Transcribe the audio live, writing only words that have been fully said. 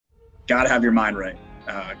got to have your mind right,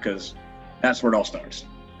 because that's where it all starts,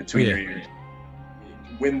 between your ears.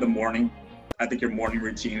 Win the morning. I think your morning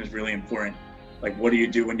routine is really important. Like, what do you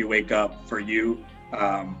do when you wake up? For you,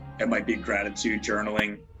 it might be gratitude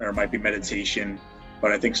journaling, or it might be meditation,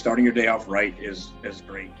 but I think starting your day off right is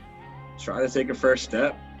great. Try to take a first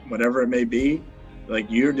step, whatever it may be, like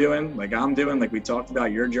you're doing, like I'm doing, like we talked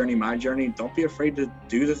about, your journey, my journey. Don't be afraid to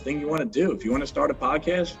do the thing you want to do. If you want to start a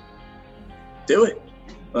podcast, do it.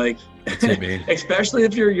 Like, that's it, man. Especially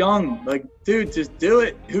if you're young, like, dude, just do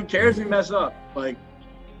it. Who cares if you mess up? Like,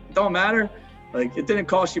 it don't matter. Like, it didn't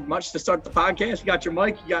cost you much to start the podcast. You got your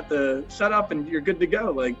mic, you got the setup, and you're good to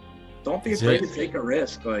go. Like, don't be afraid to take a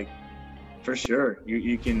risk. Like, for sure,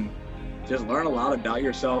 you can just learn a lot about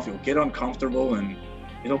yourself. You'll get uncomfortable, and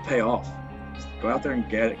it'll pay off. Just go out there and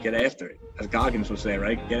get after it. As Goggins would say,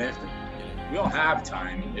 right? Get after it. We all have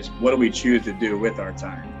time. It's what do we choose to do with our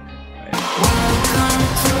time?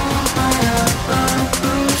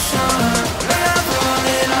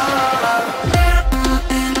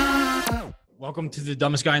 Welcome to the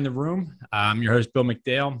Dumbest Guy in the Room. I'm your host, Bill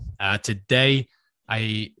McDale. Today,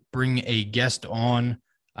 I bring a guest on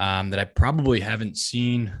that I probably haven't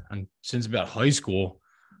seen since about high school,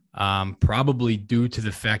 probably due to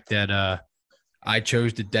the fact that I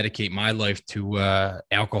chose to dedicate my life to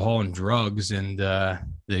alcohol and drugs, and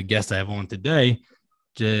the guest I have on today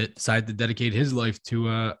decided to dedicate his life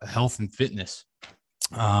to health and fitness.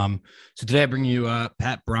 So today I bring you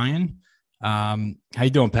Bryan. How you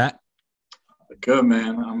doing, Pat? Good,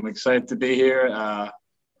 man. I'm excited to be here.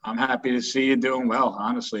 I'm happy to see you doing well,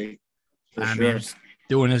 honestly. I mean, just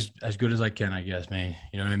doing as good as I can, I guess, man.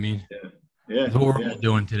 You know what I mean? Yeah. That's what we're all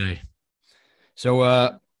doing today.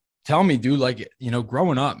 So tell me, dude, like,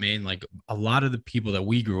 growing up, man, like a lot of the people that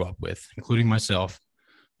we grew up with, including myself,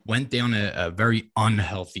 went down a very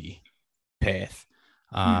unhealthy path.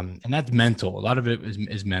 And that's mental. A lot of it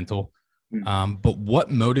is mental. But what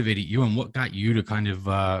motivated you and what got you to kind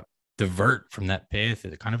of divert from that path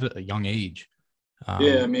at kind of a young age?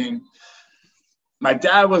 I mean, my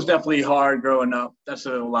dad was definitely hard growing up. That's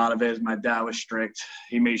a lot of it. My dad was strict.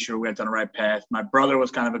 He made sure we went down the right path. My brother was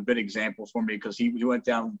kind of a good example for me because he went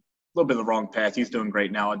down a little bit of the wrong path. He's doing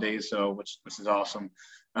great nowadays, so which is awesome.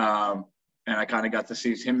 And I kind of got to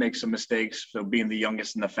see him make some mistakes. So being the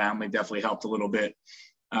youngest in the family definitely helped a little bit.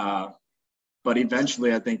 But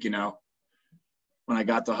eventually, I think, when I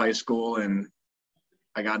got to high school and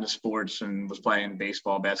I got into sports and was playing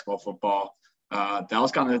baseball, basketball, football, that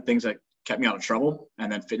was kind of the things that kept me out of trouble.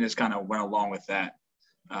 And then fitness kind of went along with that,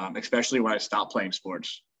 especially when I stopped playing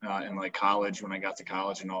sports in like college. When I got to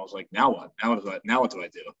college, and I was like, now what? Now what do I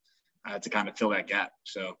do? I had to kind of fill that gap.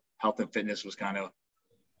 So health and fitness was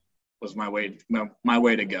my way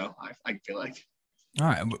to go. I feel like. All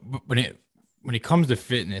right, but when it comes to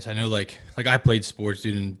fitness, I know like I played sports,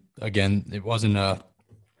 dude, and again, it wasn't I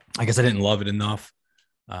guess I didn't love it enough.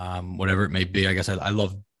 Whatever it may be, I guess I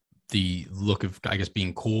love the look of, I guess,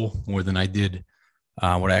 being cool more than I did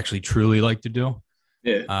what I actually truly like to do.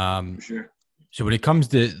 Yeah, for sure. So when it comes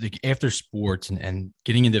to after sports and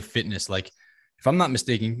getting into fitness, like, if I'm not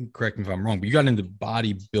mistaken, correct me if I'm wrong, but you got into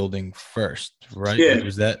bodybuilding first, right? Yeah. Like,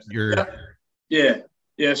 was that your?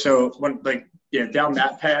 Yeah. So down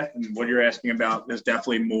that path, and what you're asking about is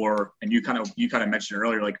definitely more. And you kind of mentioned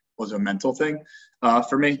earlier, like, was a mental thing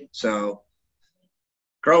for me. So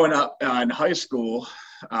growing up in high school,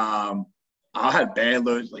 I had bad,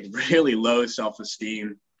 like really low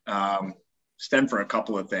self-esteem. Stemmed for a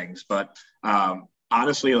couple of things, but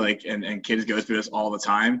honestly, like, and kids go through this all the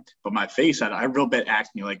time, but my face had real bad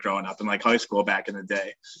acne, like growing up in like high school back in the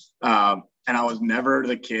day. And I was never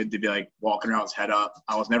the kid to be like walking around with his head up.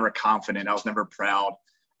 I was never confident. I was never proud.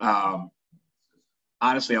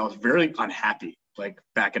 Honestly, I was really unhappy, like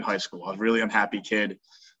back in high school. I was a really unhappy kid.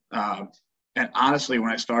 And honestly,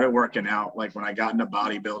 when I started working out, like when I got into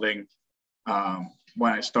bodybuilding,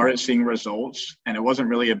 when I started seeing results, and it wasn't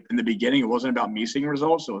really in the beginning, it wasn't about me seeing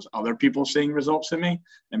results. It was other people seeing results in me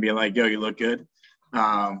and being like, yo, you look good.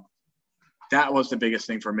 That was the biggest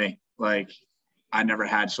thing for me. Like, I never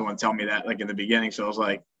had someone tell me that, like, in the beginning. So I was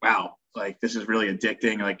like, wow, like, this is really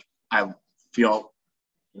addicting. Like, I feel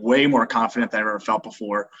way more confident than I've ever felt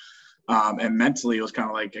before. And mentally, it was kind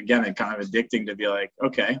of like, again, it kind of addicting to be like,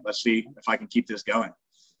 okay, let's see if I can keep this going,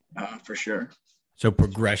 for sure. So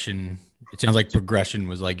progression, it sounds like progression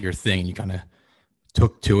was like your thing. You kind of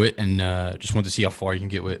took to it and just wanted to see how far you can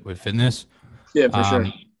get with fitness. Yeah, for sure.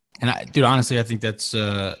 And dude, honestly, I think that's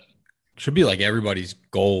should be like everybody's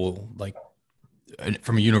goal, like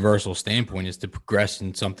from a universal standpoint, is to progress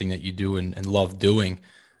in something that you do and love doing.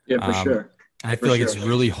 Yeah, for sure. I for feel like sure. it's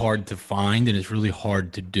really hard to find and it's really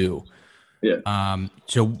hard to do. Yeah.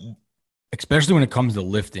 So especially when it comes to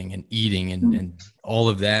lifting and eating and all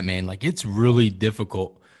of that, man, like it's really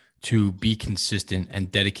difficult to be consistent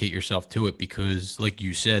and dedicate yourself to it because, like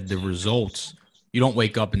you said, the results, you don't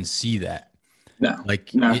wake up and see that. No,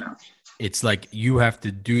 Like no, no. it's like you have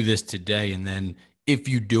to do this today. And then if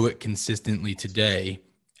you do it consistently today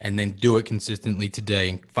and then do it consistently today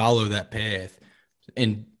and follow that path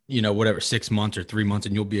in, whatever, 6 months or 3 months,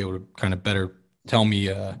 and you'll be able to kind of better tell me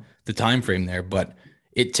the time frame there. But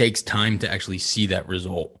it takes time to actually see that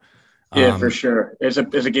result. Yeah, for sure. It's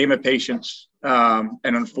a game of patience. And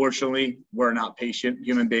unfortunately, we're not patient.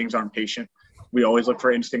 Human beings aren't patient. We always look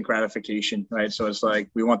for instant gratification, right? So it's like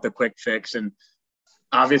we want the quick fix. And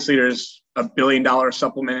obviously there's $1 billion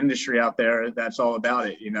supplement industry out there that's all about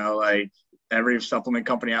it. Like every supplement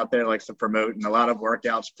company out there likes to promote, and a lot of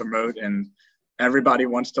workouts promote, and everybody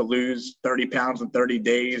wants to lose 30 pounds in 30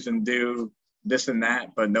 days and do this and that,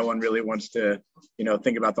 but no one really wants to,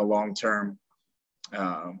 think about the long term,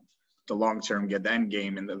 get the end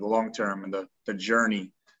game and the long term and the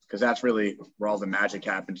journey, because that's really where all the magic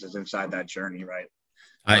happens, is inside that journey, right?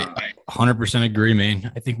 I 100% agree,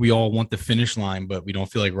 man. I think we all want the finish line, but we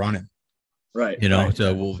don't feel like running. Right. Right.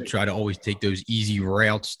 So we'll try to always take those easy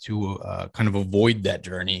routes to kind of avoid that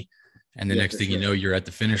journey. And the next thing you know, you're at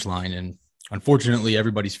the finish line. And unfortunately,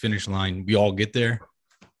 everybody's finish line, we all get there.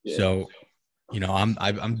 Yeah. So,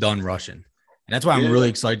 I'm done rushing. And that's why I'm really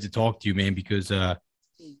excited to talk to you, man, because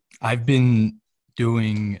I've been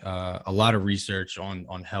doing a lot of research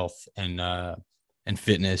on health and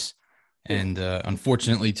fitness. And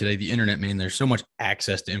unfortunately today, the internet, man, there's so much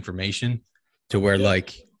access to information to where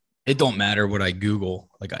like, it don't matter what I Google.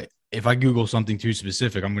 Like if I Google something too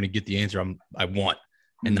specific, I'm going to get the answer I want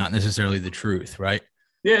and not necessarily the truth. Right.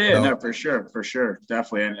 Yeah, no, for sure.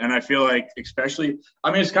 Definitely. And I feel like, especially,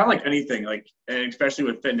 I mean, it's kind of like anything, like, and especially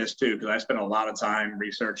with fitness too, because I spend a lot of time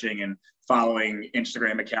researching and following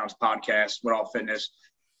Instagram accounts, podcasts, what all fitness.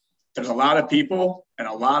 There's a lot of people and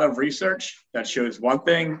a lot of research that shows one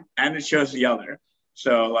thing and it shows the other.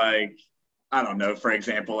 So like, I don't know, for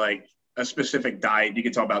example, like a specific diet you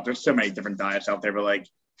can talk about. There's so many different diets out there, but like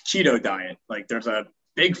keto diet, like there's a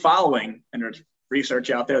big following and there's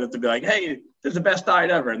research out there that they'll be like, hey, this is the best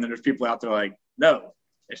diet ever. And then there's people out there like, no,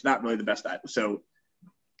 it's not really the best diet. So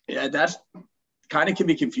yeah, that's kind of can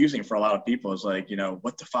be confusing for a lot of people. It's like,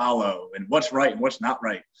 what to follow and what's right and what's not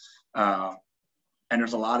right. And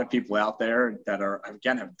there's a lot of people out there that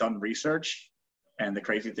have done research. And the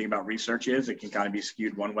crazy thing about research is it can kind of be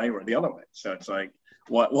skewed one way or the other way. So it's like,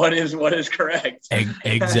 what is correct?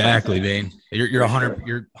 Exactly, man. You're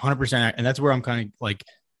 100%. And that's where I'm kind of like,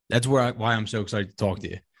 that's why I'm so excited to talk to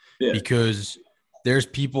you, because there's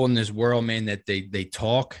people in this world, man, that they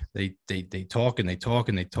talk, they talk and they talk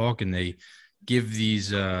and they talk and they give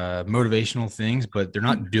these motivational things, but they're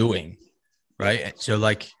not doing right. So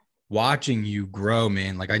like watching you grow,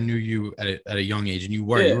 man, like I knew you at a young age, and you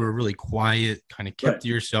were a really quiet, kind of kept to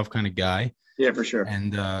yourself kind of guy. Yeah, for sure.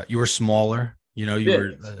 And you were smaller, you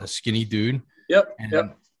were a skinny dude. Yep.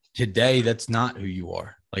 And today that's not who you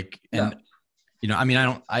are. Like, and I mean,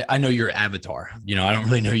 I know your avatar, I don't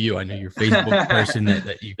really know you. I know your Facebook person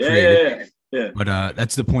that you created. Yeah. But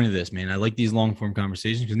that's the point of this, man. I like these long form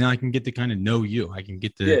conversations because now I can get to kind of know you. I can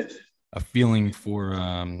get a feeling for,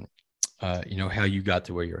 how you got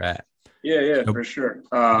to where you're at. Yeah, so, for sure.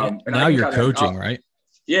 And now you're coaching, right?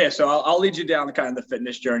 Yeah. So I'll lead you down kind of the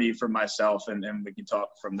fitness journey for myself and we can talk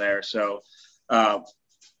from there. So,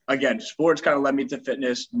 again, sports kind of led me to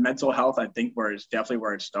fitness. Mental health, I think, is definitely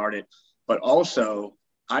where it started. But also,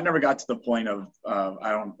 I never got to the point of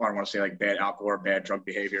I don't want to say like bad alcohol or bad drug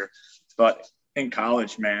behavior, but in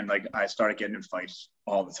college, man, like I started getting in fights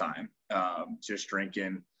all the time, just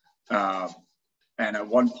drinking. And at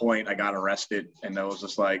one point, I got arrested, and I was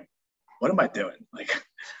just like, "What am I doing? Like,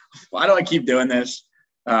 why do I keep doing this?"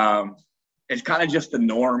 It's kind of just the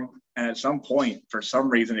norm. And at some point, for some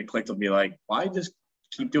reason, it clicked with me like, why just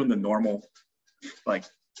keep doing the normal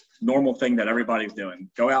thing that everybody's doing?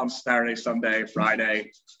 Go out on Saturday, Sunday,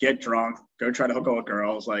 Friday, get drunk, go try to hook up with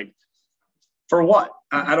girls. Like, for what?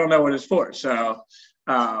 I don't know what it's for. So,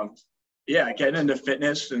 getting into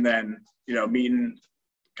fitness and then, meeting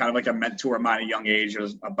kind of like a mentor of mine at a young age. It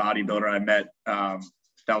was a bodybuilder I met that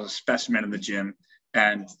was a specimen in the gym.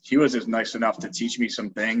 And he was just nice enough to teach me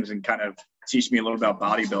some things and kind of teach me a little about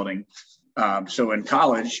bodybuilding. So in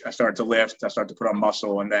college, I started to lift, I started to put on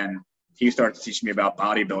muscle, and then he started to teach me about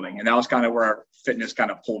bodybuilding. And that was kind of where fitness kind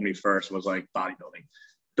of pulled me first, was like bodybuilding.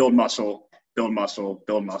 Build muscle,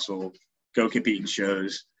 go compete in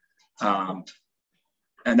shows.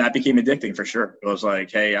 And that became addicting for sure. It was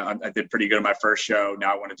like, hey, I did pretty good in my first show.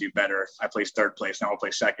 Now I want to do better. I placed third place. Now I'll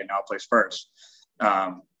place second. Now I'll place first.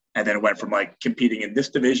 And then it went from like competing in this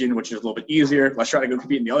division, which is a little bit easier. Let's try to go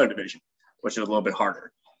compete in the other division, which is a little bit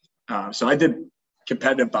harder. So I did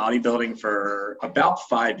competitive bodybuilding for about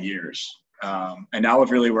 5 years. And that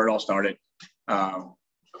was really where it all started.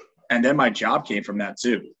 And then my job came from that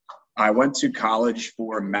too. I went to college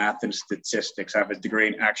for math and statistics. I have a degree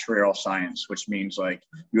in actuarial science, which means like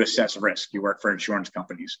you assess risk. You work for insurance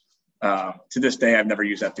companies. To this day, I've never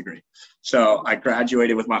used that degree. So I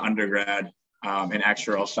graduated with my undergrad in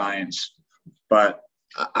actuarial science, but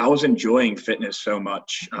I was enjoying fitness so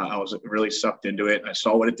much. I was really sucked into it. I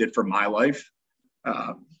saw what it did for my life.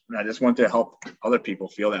 And I just wanted to help other people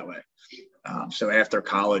feel that way. So after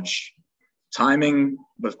college, timing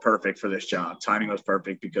was perfect for this job. Timing was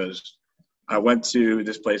perfect because I went to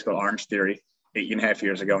this place called Orange Theory 8.5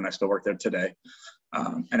 years ago, and I still work there today.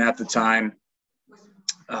 And at the time,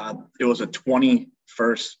 it was a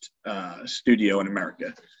 21st studio in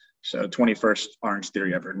America. So 21st Orange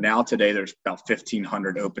Theory ever. Now today, there's about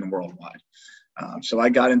 1,500 open worldwide. So I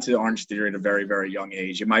got into Orange Theory at a very, very young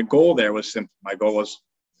age. And my goal there was simple. My goal was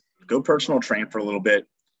go personal train for a little bit,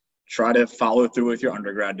 try to follow through with your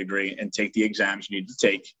undergrad degree and take the exams you need to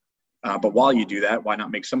take. But while you do that, why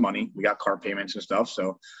not make some money? We got car payments and stuff.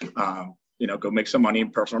 So, go make some money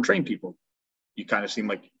and personal train people. You kind of seem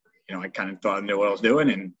like, I kind of thought I knew what I was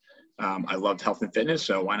doing, and I loved health and fitness.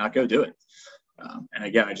 So why not go do it? And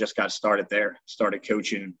again, I just got started there, started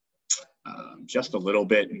coaching just a little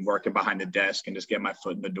bit and working behind the desk and just getting my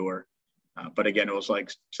foot in the door. But again, it was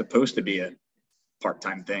like supposed to be a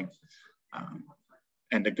part-time thing.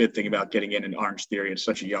 And the good thing about getting in Orange Theory at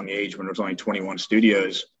such a young age, when there was only 21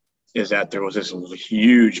 studios, is that there was this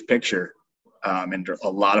huge picture and a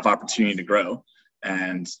lot of opportunity to grow.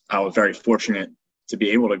 And I was very fortunate to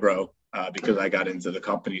be able to grow because I got into the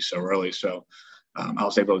company so early. So I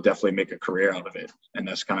was able to definitely make a career out of it. And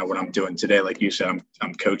that's kind of what I'm doing today. Like you said,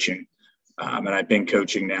 I'm coaching. And I've been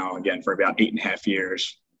coaching now, again, for about 8.5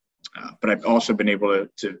 years. But I've also been able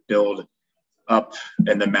to build up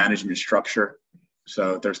in the management structure.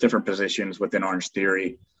 So there's different positions within Orange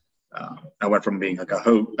Theory. I went from being like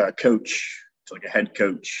a coach to like a head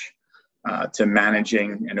coach to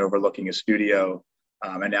managing and overlooking a studio.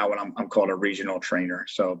 And now I'm called a regional trainer.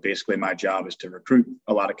 So basically my job is to recruit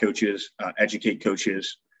a lot of coaches, educate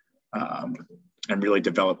coaches, and really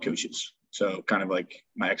develop coaches. So kind of like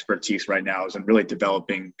my expertise right now is in really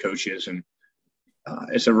developing coaches, and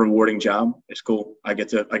it's a rewarding job. It's cool. I get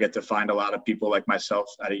to find a lot of people like myself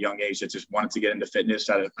at a young age that just wanted to get into fitness,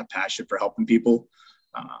 had a passion for helping people,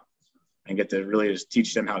 and get to really just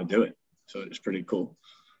teach them how to do it. So it's pretty cool.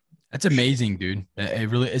 That's amazing, dude. It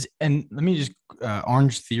really is. And let me just,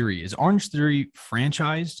 Orange Theory. Is Orange Theory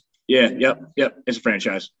franchised? Yeah. Yep. It's a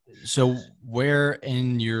franchise. So where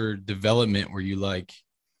in your development were you like,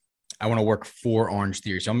 I want to work for Orange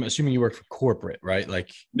Theory? So I'm assuming you work for corporate, right? Like,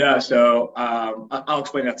 no. So I'll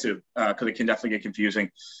explain that too, because it can definitely get confusing.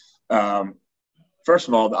 First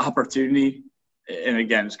of all, the opportunity, and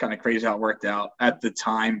again, it's kind of crazy how it worked out. At the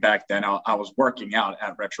time back then, I was working out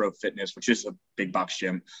at Retro Fitness, which is a big box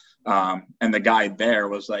gym. And the guy there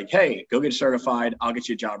was like, hey, go get certified. I'll get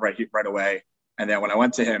you a job right away. And then when I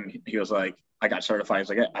went to him, he was like, I got certified. He's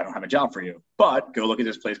like, I don't have a job for you, but go look at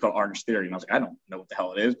this place called Orange Theory. And I was like, I don't know what the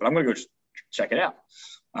hell it is, but I'm going to go check it out.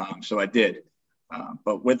 So I did.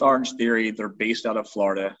 But with Orange Theory, they're based out of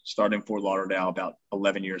Florida, started in Fort Lauderdale about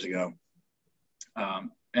 11 years ago.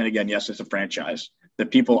 And again, yes, it's a franchise. The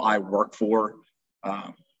people I work for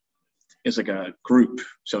is like a group.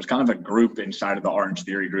 So it's kind of a group inside of the Orange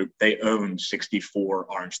Theory group. They own 64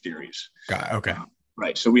 Orange Theories. Got it. Okay.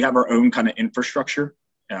 Right. So we have our own kind of infrastructure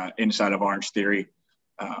inside of Orange Theory.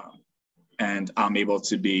 And I'm able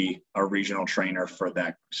to be a regional trainer for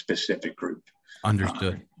that specific group.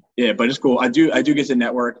 Understood. Yeah, but it's cool. I do get to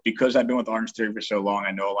network because I've been with Orange Theory for so long.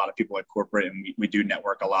 I know a lot of people at corporate, and we do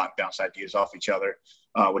network a lot, bounce ideas off each other,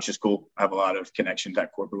 which is cool. I have a lot of connections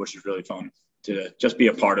at corporate, which is really fun to just be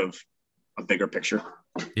a part of a bigger picture.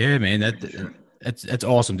 Yeah, man, that's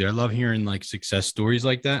awesome, dude. I love hearing like success stories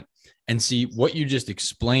like that. And see, what you just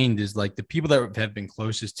explained is like the people that have been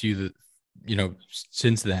closest to you,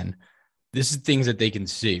 since then, this is things that they can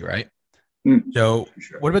see, right? So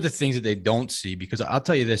sure. What about the things that they don't see? Because I'll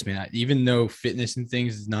tell you this, man, even though fitness and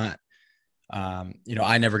things is not,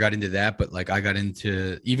 I never got into that, but like I got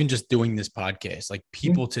into even just doing this podcast. Like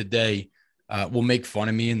people today will make fun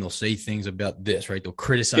of me and they'll say things about this, right? They'll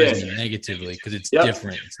criticize me negatively because it's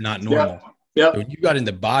different. It's not normal. Yeah. So when you got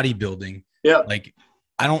into bodybuilding, like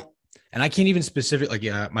And I can't even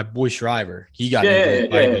my boy Shriver, he got Yeah,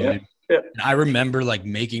 into yeah, bodybuilding. yeah, yeah. And I remember like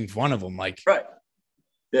making fun of him, like, Right.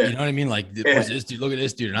 you Yeah. know what I mean? Like, Yeah. what's this dude? Look at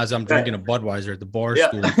this dude. And as I'm Right. drinking a Budweiser at the bar Yeah.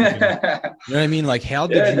 stool, freaking, you know what I mean? Like, how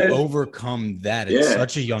did you Yeah. overcome that at Yeah.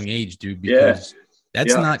 such a young age, dude? Yeah. Because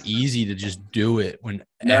that's Yeah. not easy to just do it when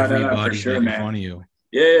No, for everybody's sure, making man. fun of you.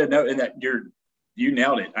 Yeah, no, and you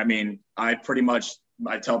nailed it. I mean, I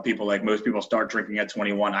tell people, like, most people start drinking at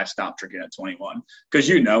 21. I stopped drinking at 21 because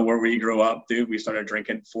where we grew up, dude, we started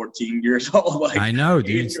drinking 14 years old, like I know,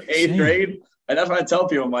 dude. It's eighth insane. grade. And that's what I tell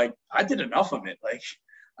people. I'm like, I did enough of it. Like,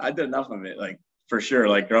 for sure,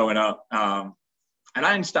 like growing up. And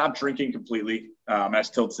I didn't stop drinking completely. I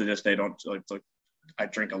still to this day don't like, I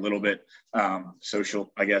drink a little bit,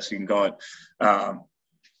 social, I guess you can call it.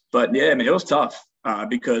 But yeah, I mean, it was tough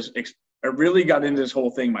because I really got into this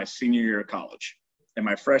whole thing my senior year of college. And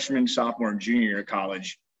my freshman, sophomore, and junior year of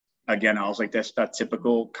college, again, I was like that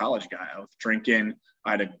typical college guy. I was drinking.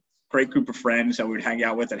 I had a great group of friends that we would hang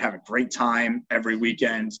out with and have a great time every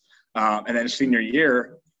weekend. And then senior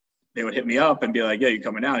year, they would hit me up and be like, yeah, you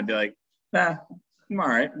coming out? I'd be like, nah, I'm all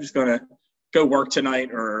right. I'm just going to go work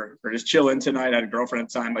tonight or just chill in tonight. I had a girlfriend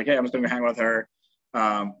at the time. Like, hey, I'm just going to hang with her.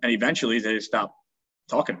 And eventually they just stopped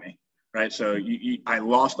talking to me, right? So I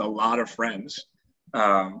lost a lot of friends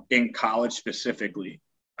in college specifically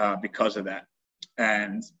because of that.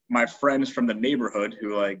 And my friends from the neighborhood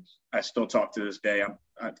who, like, I still talk to this day, I'm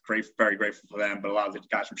very grateful for them, but a lot of the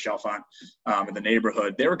guys from Chalfont in the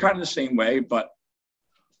neighborhood, they were kind of the same way, but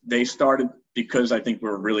they started because I think we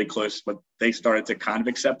were really close, but they started to kind of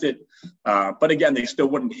accept it. But again, they still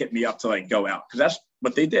wouldn't hit me up to like go out because that's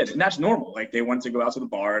what they did. And that's normal. Like they wanted to go out to the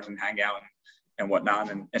bars and hang out and whatnot.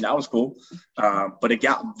 And that was cool. But it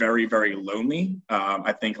got very, very lonely.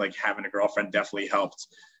 I think like having a girlfriend definitely helped.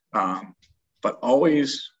 But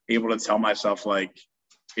always able to tell myself like,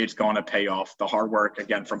 it's going to pay off. The hard work,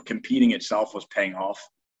 again, from competing itself was paying off.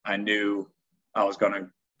 I knew I was going to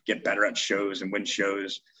get better at shows and win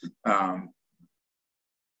shows.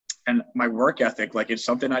 And my work ethic, like it's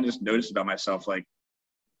something I just noticed about myself. Like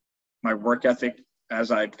my work ethic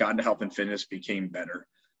as I've gotten to health and fitness became better.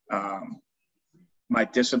 My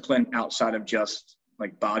discipline outside of just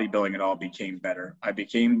like bodybuilding and all became better. I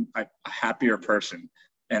became a happier person.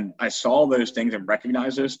 And I saw those things and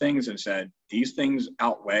recognized those things and said, these things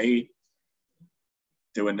outweigh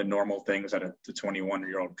doing the normal things that a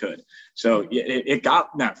 21-year-old could. So it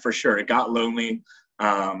got, no, for sure, it got lonely.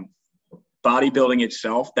 Bodybuilding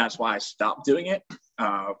itself, that's why I stopped doing it.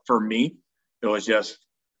 For me, it was just,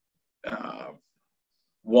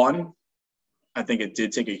 one, I think it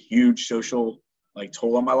did take a huge social like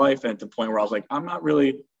toll on my life. And at the point where I was like, I'm not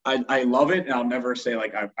really, I love it. And I'll never say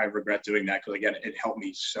like, I regret doing that. Cause again, it helped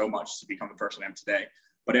me so much to become the person I am today.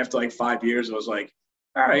 But after like 5 years, it was like,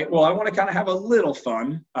 all right, well, I want to kind of have a little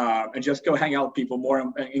fun and just go hang out with people more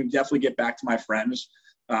and definitely get back to my friends.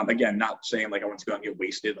 Again, not saying like I want to go and get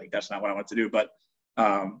wasted. Like that's not what I want to do. But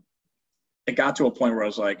it got to a point where I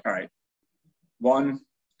was like, all right, one,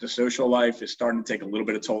 the social life is starting to take a little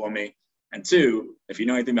bit of toll on me. And two, if you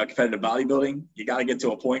know anything about competitive bodybuilding, you got to get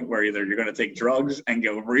to a point where either you're going to take drugs and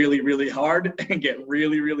go really, really hard and get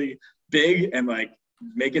really, really big and like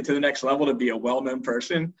make it to the next level to be a well-known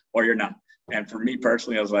person, or you're not. And for me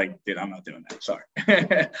personally, I was like, dude, I'm not doing that. Sorry.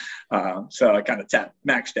 So I kind of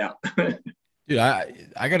maxed out. Dude,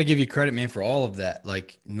 I got to give you credit, man, for all of that.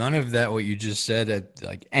 Like none of that, what you just said, at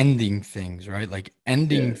like ending things, right? Like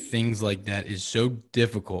ending things like that is so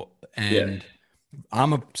difficult. And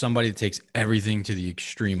I'm somebody that takes everything to the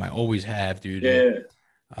extreme. I always have, dude.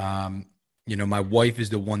 And, you know, my wife is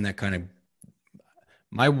the one that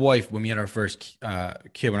my wife, when we had our first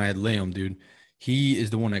kid, when I had Liam, dude, he is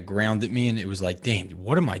the one that grounded me. And it was like, damn,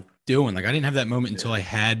 what am I doing? Like, I didn't have that moment until I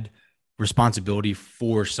had responsibility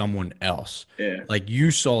for someone else. Like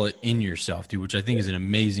you saw it in yourself, dude, which I think is an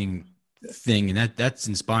amazing thing. And that's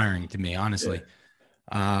inspiring to me, honestly.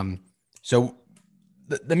 So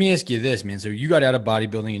let me ask you this, man. So you got out of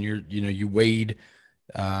bodybuilding and you weighed,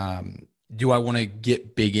 do I want to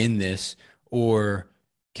get big in this, or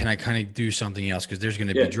can I kind of do something else? Because there's going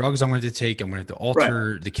to be drugs I'm going to take. I'm going to have to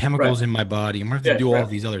alter the chemicals in my body. I'm going to have to do all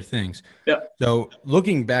these other things. So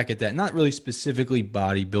looking back at that, not really specifically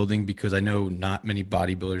bodybuilding, because I know not many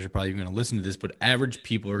bodybuilders are probably going to listen to this, but average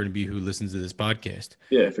people are going to be who listens to this podcast.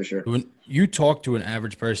 Yeah, for sure. When you talk to an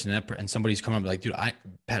average person and somebody's coming up like, dude,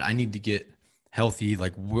 Pat, I need to get healthy.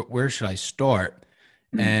 Like, where should I start?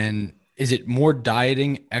 And is it more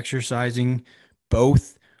dieting, exercising,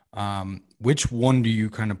 both? Which one do you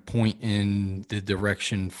kind of point in the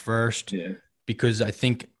direction first? Because I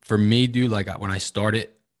think for me, dude, like when I started,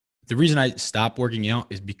 the reason I stop working out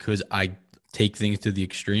is because I take things to the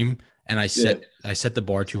extreme and I set the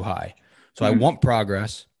bar too high. So I want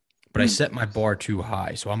progress, but I set my bar too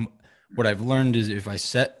high. So what I've learned is if I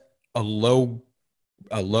set a low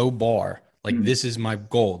bar, like this is my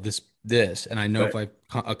goal, this, and I know if I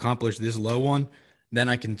accomplish this low one, then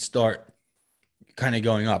I can start kind of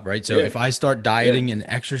going up, right? So if I start dieting and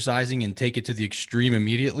exercising and take it to the extreme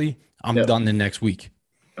immediately, I'm done the next week.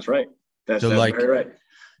 That's right. That's like, very right.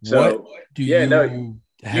 So what do you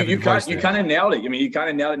have you kind of nailed it. I mean, you kind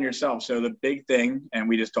of nailed it yourself. So the big thing, and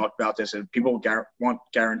we just talked about this, is people want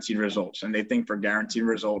guaranteed results, and they think for guaranteed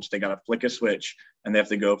results, they got to flick a switch and they have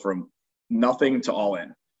to go from nothing to all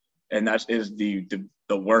in. And that is the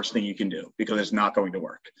worst thing you can do, because it's not going to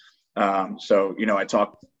work. So,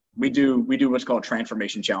 we do what's called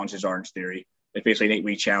transformation challenges, Orange Theory. It's basically an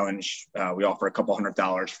 8-week challenge. We offer a couple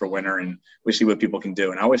 $100 for winner, and we see what people can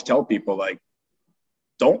do. And I always tell people, like,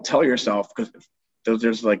 don't tell yourself, because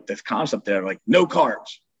there's like this concept there, like no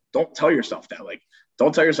carbs. Don't tell yourself that. Like,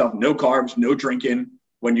 don't tell yourself no carbs, no drinking.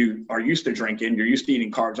 When you are used to drinking, you're used to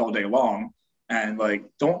eating carbs all day long. And like,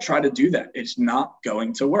 don't try to do that. It's not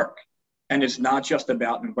going to work. And it's not just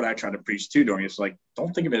about, and what I try to preach too, during it's like,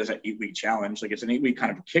 don't think of it as an 8-week challenge. Like, it's an 8-week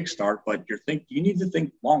kind of kickstart, but you need to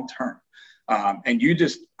think long term. And you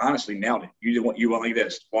just honestly nailed it. You want like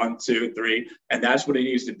this, 1, 2, 3. And that's what it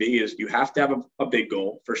needs to be. Is you have to have a big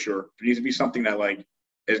goal for sure. It needs to be something that like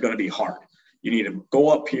is going to be hard. You need to go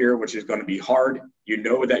up here, which is going to be hard. You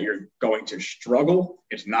know that you're going to struggle.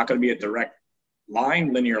 It's not going to be a direct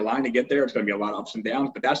linear line to get there. It's going to be a lot of ups and downs,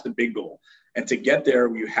 but that's the big goal. And to get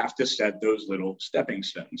there, you have to set those little stepping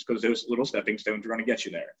stones, because those little stepping stones are going to get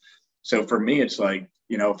you there. So for me, it's like,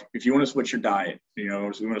 if you want to switch your diet, if you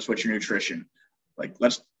want to switch your nutrition, like,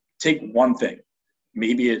 let's take one thing.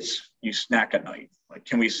 Maybe it's you snack at night. Like,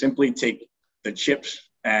 can we simply take the chips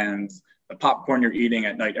and the popcorn you're eating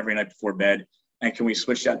at night, every night before bed, and can we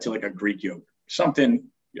switch that to like a Greek yogurt? Something,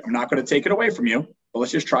 I'm not going to take it away from you, but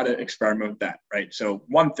let's just try to experiment with that, right? So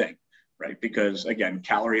one thing, right? Because again,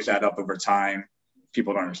 calories add up over time.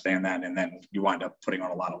 People don't understand that. And then you wind up putting on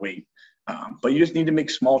a lot of weight. But you just need to make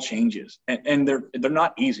small changes, and they're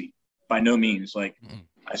not easy by no means. Like,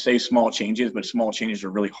 I say small changes, but small changes are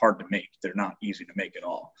really hard to make. They're not easy to make at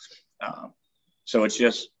all. So it's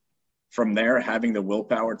just from there, having the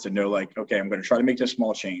willpower to know, like, okay, I'm going to try to make this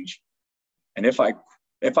small change. And if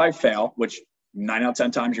I fail, which 9 out of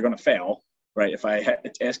 10 times you're going to fail, right? If I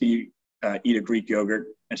ask you eat a Greek yogurt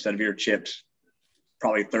instead of your chips,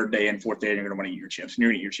 probably third day and fourth day, you're going to want to eat your chips, and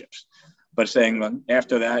you're going to eat your chips. But saying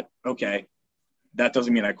after that, okay, that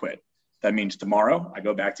doesn't mean I quit. That means tomorrow I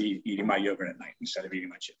go back to eating my yogurt at night instead of eating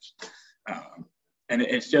my chips. And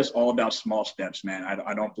it's just all about small steps, man.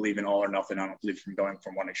 I don't believe in all or nothing. I don't believe in going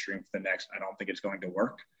from one extreme to the next. I don't think it's going to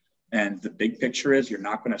work. And the big picture is you're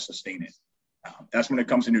not going to sustain it. That's when it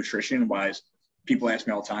comes to nutrition wise. People ask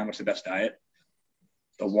me all the time, what's the best diet?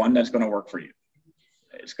 The one that's going to work for you.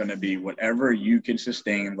 It's going to be whatever you can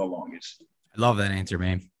sustain the longest. I love that answer,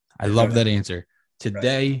 man. I love that answer.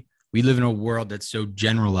 Today, we live in a world that's so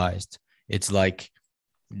generalized. It's like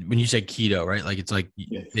when you say keto, right? Like, it's like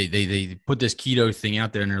they put this keto thing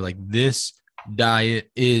out there and they're like, this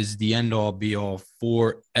diet is the end all be all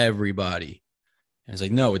for everybody. And it's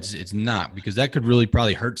like, no, it's not, because that could really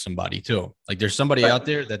probably hurt somebody too. Like, there's somebody out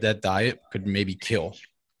there that diet could maybe kill.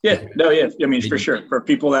 Yeah, no, yeah. I mean, for sure. For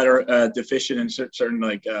people that are deficient in certain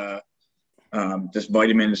like just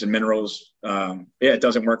vitamins and minerals, it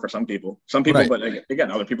doesn't work for some people. Some people, but again,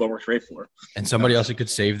 other people it works great for. And somebody else, it could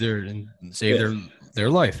save their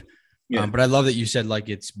life. Yeah. But I love that you said, like,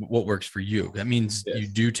 it's what works for you. That means you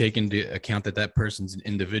do take into account that person's an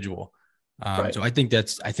individual. So I think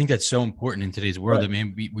that's so important in today's world. I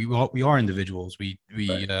mean, we are individuals. We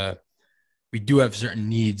do have certain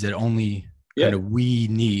needs that only kind of we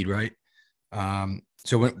need, right?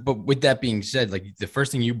 But with that being said, like, the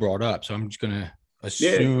first thing you brought up, so I'm just gonna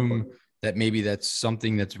assume that maybe that's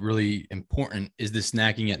something that's really important, is the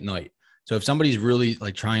snacking at night. So if somebody's really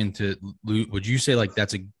like trying to lose, would you say like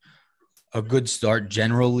that's a good start,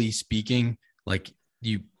 generally speaking? Like,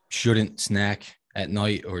 you shouldn't snack at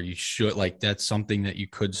night, or you should, like, that's something that you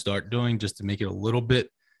could start doing just to make it a little bit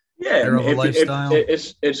better of a lifestyle?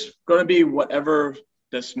 It's going to be whatever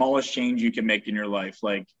the smallest change you can make in your life.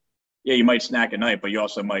 Like, you might snack at night, but you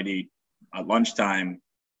also might eat at lunchtime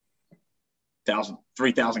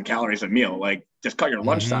 3,000 calories a meal. Like, just cut your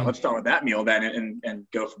lunchtime. Let's start with that meal then and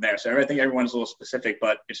go from there. So I think everyone's a little specific,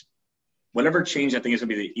 but it's whatever change I think is going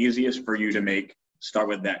to be the easiest for you to make. Start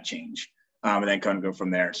with that change. And then kind of go from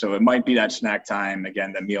there. So it might be that snack time.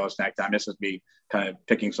 Again, the meal is snack time. This is me kind of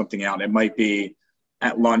picking something out. It might be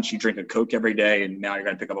at lunch, you drink a Coke every day, and now you're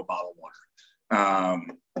going to pick up a bottle of water.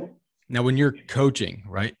 Now, when you're coaching,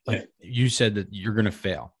 right? Like Yeah. you said that you're going to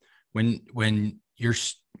fail. When your,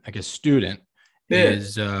 I guess, student Yeah.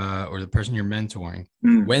 is, or the person you're mentoring,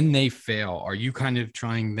 when they fail, are you kind of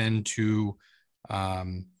trying then to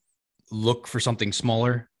look for something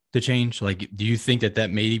smaller to change? Like, do you think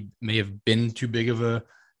that may have been too big of a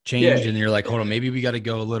change, and you're like, hold on, maybe we got to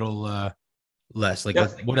go a little less? Like,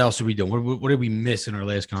 what else are we doing? What did we miss in our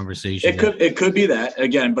last conversation? It could be that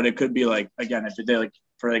again, but it could be like, again, if they, like,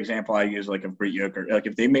 for example, I use like a Greek yogurt. Like,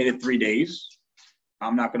 if they made it 3 days,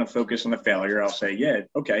 I'm not going to focus on the failure. I'll say, yeah,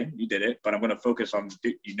 okay, you did it, but I'm going to focus on,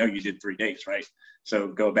 you did 3 days, right? So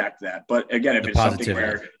go back to that. But again, if it's something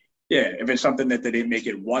where, if it's something that they didn't make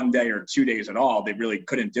it 1 day or 2 days at all, they really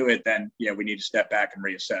couldn't do it, then we need to step back and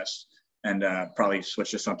reassess and probably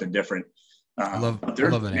switch to something different. I love it.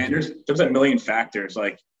 There's a million factors,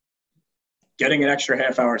 like getting an extra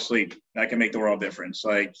half hour sleep that can make the world difference.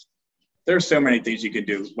 Like, there's so many things you could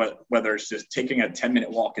do, whether it's just taking a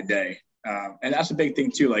 10-minute walk a day. And that's a big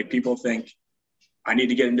thing too. Like, people think I need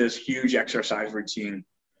to get into this huge exercise routine.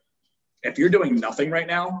 If you're doing nothing right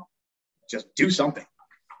now, just do something.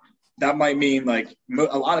 That might mean, like,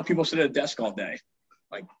 a lot of people sit at a desk all day.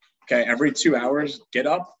 Like, okay, every 2 hours, get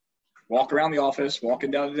up, walk around the office,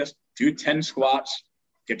 walking down the desk, do 10 squats,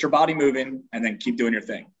 get your body moving, and then keep doing your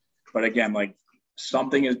thing. But again, like,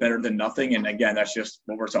 something is better than nothing. And again, that's just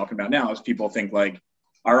what we're talking about now, is people think like,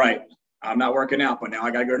 all right, I'm not working out, but now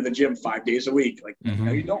I got to go to the gym 5 days a week. Like,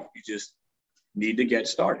 no, you don't. You just need to get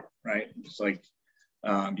started, right? It's like,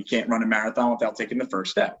 you can't run a marathon without taking the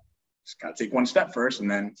first step. Just got to take one step first and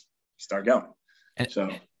then start going. And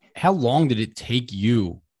so how long did it take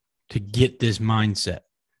you to get this mindset?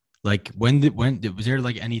 Like, when was there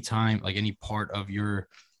like any time, like any part of your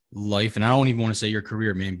life? And I don't even want to say your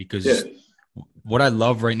career, man, because what I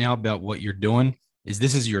love right now about what you're doing is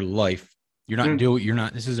this is your life.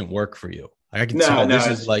 This isn't work for you. Like, I can tell this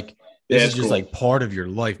is just cool. Like part of your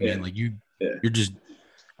life, man. Like you're just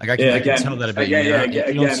like, I can tell that about you.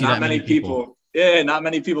 You don't see not that many people. Yeah, not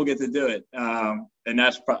many people get to do it. And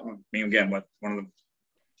that's probably, again, what one of the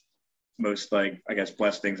most, like, I guess,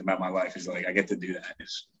 blessed things about my life is, like, I get to do that.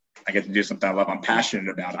 I get to do something I love. I'm passionate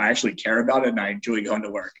about. I actually care about it, and I enjoy going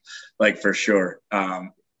to work, like, for sure.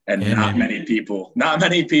 And not many people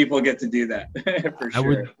get to do that. For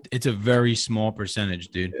sure. It's a very small percentage,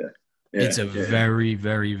 dude. It's a very,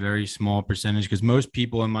 very, very small percentage, because most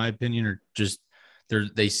people, in my opinion, are just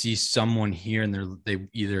they see someone here and they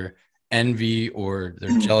either envy or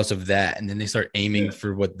they're jealous of that, and then they start aiming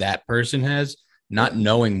for what that person has, not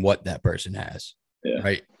knowing what that person has.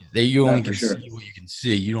 Right? You only can see what you can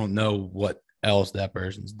see. You don't know what else that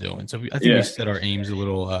person's doing. So I think we set our aims a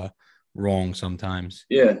little wrong sometimes.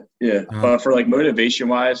 But for, like, motivation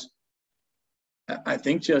wise, I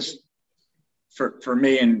think just for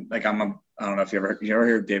me, and like, I don't know if you ever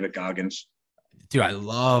heard of David Goggins. Dude, I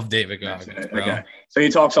love David Goggins, bro. Okay. So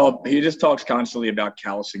he just talks constantly about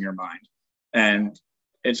callousing your mind. And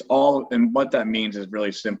and what that means is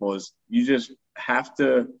really simple, is you just have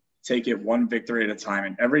to take it one victory at a time.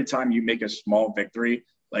 And every time you make a small victory,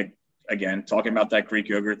 like, again, talking about that Greek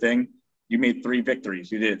yogurt thing, you made 3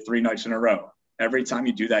 victories. You did it 3 nights in a row. Every time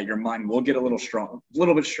you do that, your mind will get a little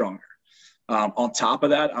bit stronger. On top of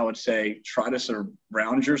that, I would say try to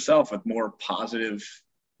surround yourself with more positive,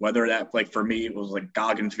 whether that, like, for me, it was like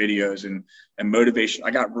Goggins videos and motivation.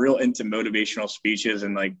 I got real into motivational speeches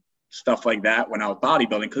and, like, stuff like that when I was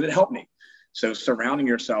bodybuilding, because it helped me. So surrounding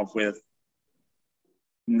yourself with,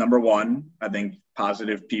 number one, I think,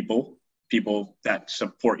 positive people that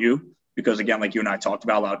support you. Because, again, like you and I talked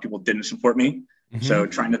about, a lot of people didn't support me. So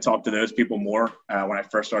trying to talk to those people more when I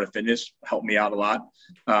first started fitness helped me out a lot.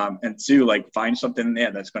 And 2, like, find something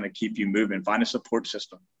there that's going to keep you moving. Find a support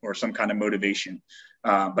system or some kind of motivation.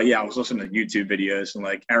 But I was listening to YouTube videos and,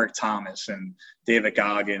 like, Eric Thomas and David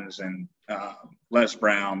Goggins and Les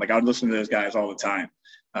Brown. Like, I would listen to those guys all the time,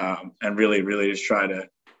 and really, really just try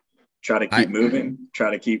to keep moving.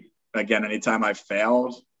 Try to keep, again, anytime I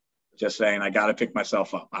failed, just saying, I got to pick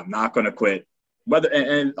myself up. I'm not going to quit.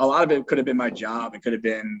 And a lot of it could have been my job. It could have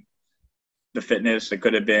been the fitness. It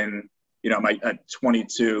could have been, at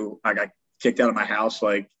 22, I got kicked out of my house.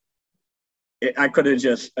 Like, I could have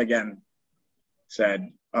just, again,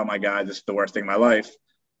 said, oh my God, this is the worst thing in my life.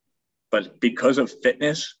 But because of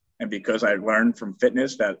fitness, and because I learned from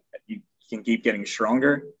fitness that you can keep getting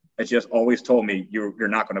stronger, it's just always told me, you're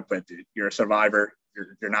not going to quit, dude. You're a survivor.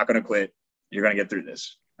 You're not going to quit. You're going to get through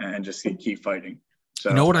this, and just keep fighting. So,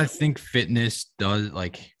 you know what I think fitness does,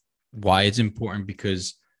 like, why it's important?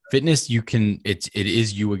 Because fitness, it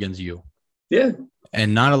is you against you. Yeah.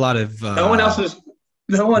 and not a lot of no one else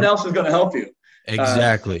is going to help you.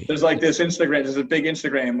 Exactly. There's like this Instagram. There's a big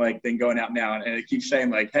Instagram like thing going out now, and it keeps saying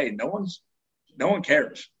like, "Hey, no one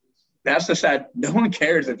cares." That's the sad. No one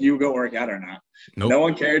cares if you go work out or not. Nope. No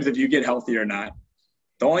one cares if you get healthy or not.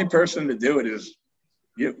 The only person to do it is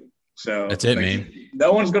you. So that's it, man.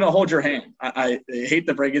 No one's going to hold your hand. I hate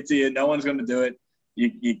to break it to you. No one's going to do it.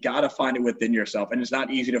 You got to find it within yourself. And it's not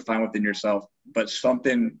easy to find within yourself, but some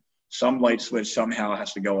light switch somehow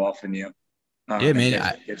has to go off in you. Yeah,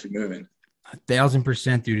 man. Gets you moving.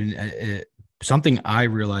 1,000%, dude. And something I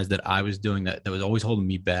realized that I was doing that was always holding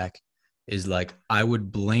me back is like I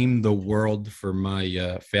would blame the world for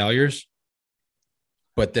my failures,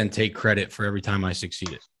 but then take credit for every time I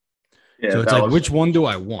succeeded. Yeah, so it's like, which one do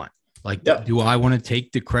I want? Like, do I want to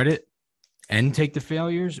take the credit and take the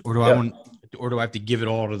failures, or do I have to give it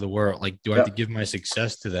all to the world? Like, do I have to give my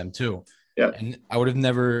success to them too? Yeah. And I would have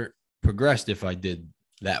never progressed if I did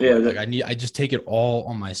that way. Like I just take it all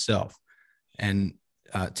on myself. And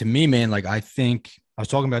to me, man, like I think I was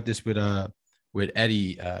talking about this with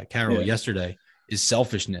Eddie Carroll yesterday, is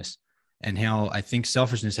selfishness, and how I think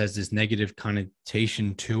selfishness has this negative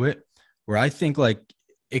connotation to it, where I think like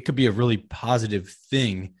it could be a really positive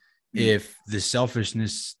thing if the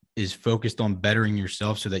selfishness is focused on bettering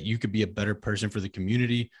yourself so that you could be a better person for the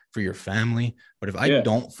community, for your family. But if I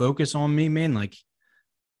don't focus on me, man, like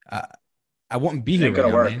I wouldn't be here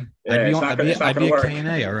right now, man. I'd be a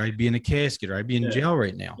K&A, or I'd be in a casket, or I'd be in jail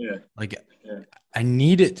right now. Like I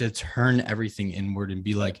need it to turn everything inward and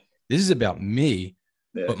be like, this is about me,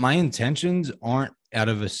 but my intentions aren't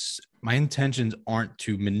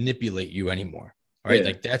to manipulate you anymore. All right.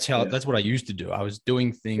 Like that's what I used to do. I was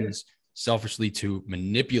doing things selfishly to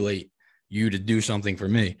manipulate you to do something for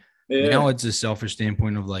me. Now it's a selfish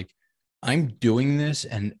standpoint of like, I'm doing this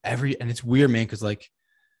and it's weird, man. Cause like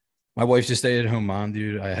my wife's a stay-at-home mom,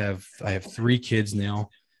 dude. I have 3 kids now.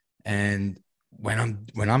 And when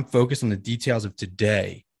I'm focused on the details of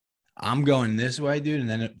today, I'm going this way, dude. And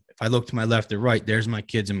then if I look to my left or right, there's my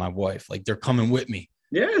kids and my wife. Like they're coming with me.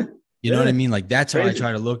 Yeah. You know what I mean? Like that's how I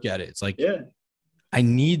try to look at it. It's like, I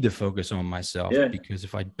need to focus on myself because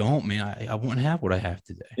if I don't, man, I won't have what I have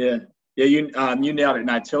today. Yeah. Yeah. You nailed it. And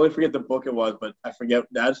I totally forget the book it was, but I forget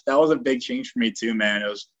that was a big change for me too, man.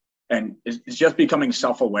 It's just becoming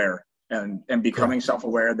self-aware and becoming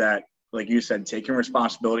self-aware that, like you said, taking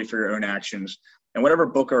responsibility for your own actions. And whatever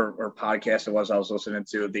book or podcast it was I was listening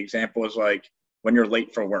to, the example was like when you're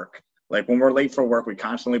late for work. Like when we're late for work, we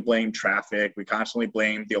constantly blame traffic. We constantly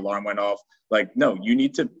blame the alarm went off. Like, no, you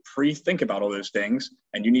need to pre-think about all those things,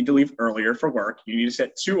 and you need to leave earlier for work. You need to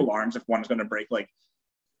set 2 alarms if one's going to break. Like,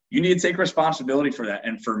 you need to take responsibility for that.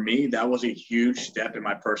 And for me, that was a huge step in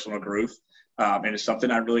my personal growth. And it's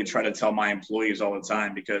something I really try to tell my employees all the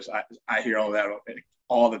time, because I hear all that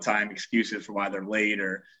all the time, excuses for why they're late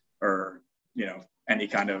or any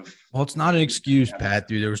kind of. Well, it's not an excuse, Pat,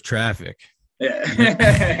 dude. There was traffic.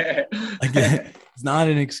 Yeah. Like, it's not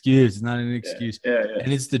an excuse. It's not an excuse.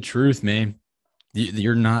 And it's the truth, man.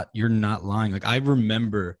 You're not lying. Like I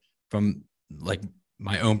remember from like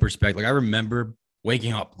my own perspective, like I remember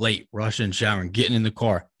waking up late, rushing, showering, getting in the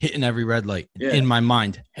car, hitting every red light. In my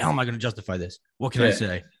mind, how am I going to justify this? What can I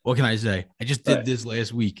say? What can I say? I just did this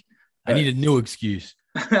last week. I need a new excuse.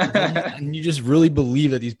 And you just really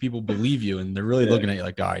believe that these people believe you, and they're really looking at you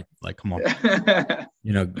like, all right, like, come on,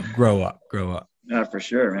 grow up. Yeah, for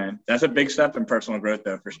sure, man. That's a big step in personal growth,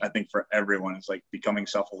 though. I think for everyone, it's like becoming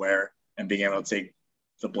self-aware and being able to take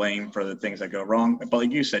the blame for the things that go wrong. But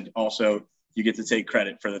like you said, also you get to take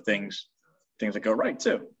credit for the things that go right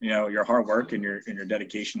too. Your hard work and your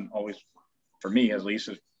dedication always, for me at least,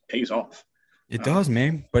 pays off. It does,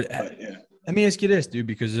 man. But let me ask you this, dude,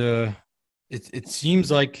 because it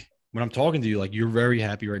seems like when I'm talking to you, like you're very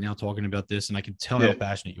happy right now talking about this, and I can tell how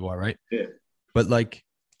passionate you are, right? Yeah. But like,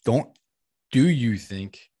 do you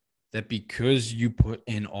think that because you put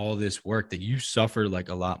in all this work that you suffer like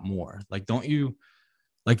a lot more? Like, don't you?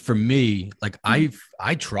 Like for me, like I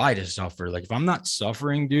try to suffer. Like if I'm not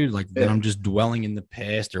suffering, dude, like then I'm just dwelling in the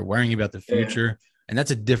past or worrying about the future. And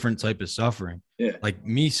that's a different type of suffering. Yeah. Like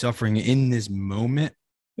me suffering in this moment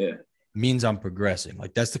means I'm progressing.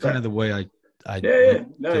 Like that's the kind of the way I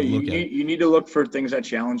No, you need to look for things that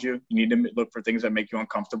challenge you. You need to look for things that make you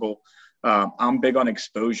uncomfortable. I'm big on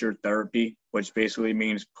exposure therapy, which basically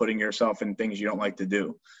means putting yourself in things you don't like to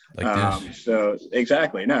do. Like this. So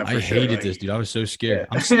exactly. No, I hated this, dude. I was so scared.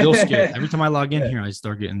 I'm still scared. Every time I log in here, I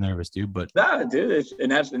start getting nervous, dude. But dude,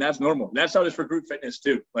 that's normal. That's how it is for group fitness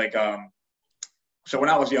too. Like, so when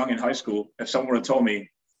I was young in high school, if someone would have told me,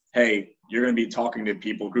 hey, you're going to be talking to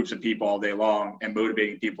people, groups of people all day long and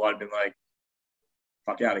motivating people, I'd been like,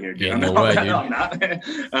 fuck out of here, dude. Yeah, no way, dude. I'm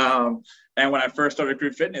not. And when I first started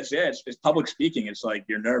group fitness, it's public speaking. It's like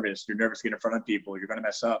you're nervous to get in front of people. You're going to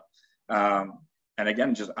mess up. And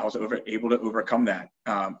again, I was able to overcome that.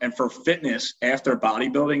 And for fitness after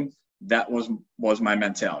bodybuilding, that was my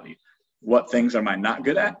mentality. What things am I not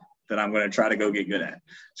good at that I'm going to try to go get good at?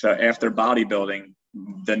 So after bodybuilding,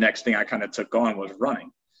 the next thing I kind of took on was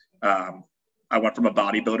running. I went from a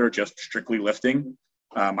bodybuilder, just strictly lifting.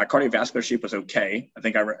 My cardiovascular shape was okay.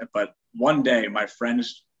 But one day my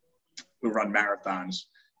friends who run marathons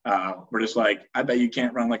were just like, I bet you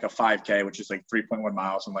can't run like a 5K, which is like 3.1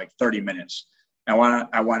 miles in like 30 minutes. And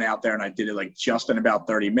I went out there and I did it like just in about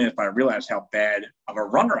 30 minutes, but I realized how bad of a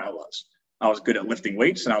runner I was. I was good at lifting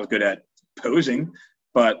weights and I was good at posing,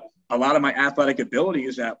 but a lot of my athletic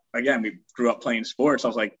abilities that, again, we grew up playing sports, I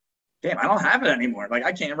was like, damn, I don't have it anymore. Like,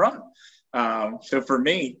 I can't run. So for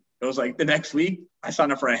me, it was like the next week I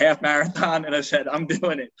signed up for a half marathon and I said, I'm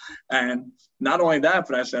doing it. And not only that,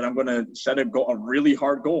 but I said, I'm going to set a really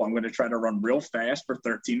hard goal. I'm going to try to run real fast for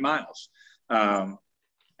 13 miles.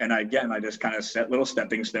 And I just kind of set little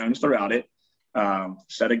stepping stones throughout it,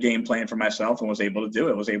 set a game plan for myself and was able to do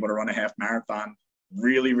it. Was able to run a half marathon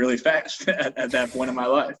really, really fast at that point in my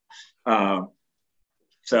life.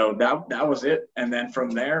 So that was it. And then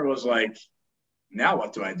from there it was like, now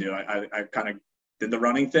what do I do? I kind of did the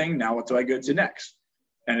running thing. Now what do I go to next?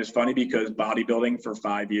 And it's funny because bodybuilding for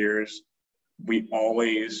 5 years, we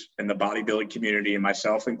always, in the bodybuilding community and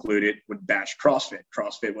myself included, would bash CrossFit.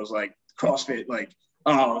 CrossFit was like,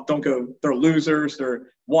 oh, don't go, they're losers, they're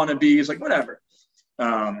wannabes, like whatever.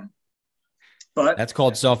 But that's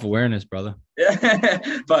called self-awareness, brother.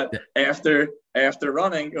 Yeah. But after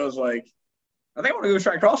running, it was like, I think I want to go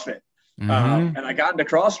try CrossFit. And I got into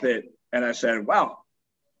CrossFit and I said, wow,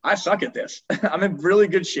 I suck at this. I'm in really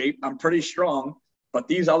good shape. I'm pretty strong. But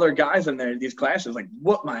these other guys in there, these classes, like,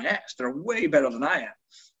 whoop my ass. They're way better than I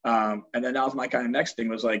am. And then that was my kind of next thing,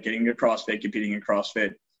 was like getting into CrossFit, competing in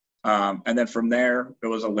CrossFit. And then from there, it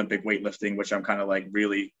was Olympic weightlifting, which I'm kind of like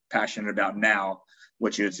really passionate about now,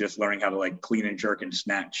 which is just learning how to like clean and jerk and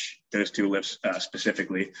snatch those two lifts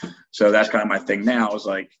specifically. So that's kind of my thing now, is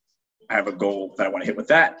like, I have a goal that I want to hit with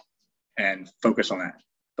that and focus on that.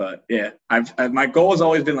 But yeah, my goal has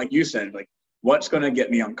always been, like you said, like, what's going to get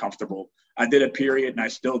me uncomfortable? I did a period, and I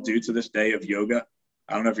still do to this day, of yoga.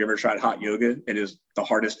 I don't know if you ever tried hot yoga. It is the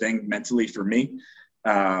hardest thing mentally for me.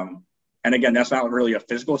 And again, that's not really a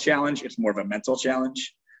physical challenge. It's more of a mental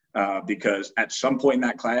challenge, because at some point in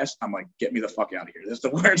that class, I'm like, get me the fuck out of here. This is the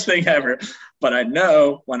worst thing ever. But I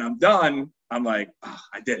know when I'm done, I'm like, oh,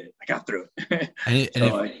 I did it. I got through it.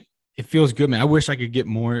 It feels good, man. I wish I could get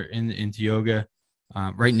more into yoga.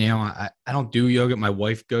 Right now, I don't do yoga. My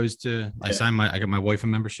wife goes to. I got my wife a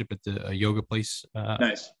membership at the yoga place.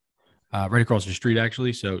 Nice. Right across the street,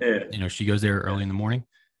 actually. So she goes there early in the morning.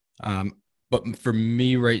 But for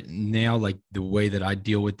me right now, like, the way that I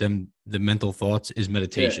deal with them, the mental thoughts, is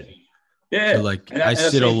meditation. Yeah. So like, I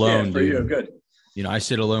sit alone, for you. Good. I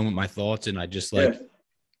sit alone with my thoughts, and I just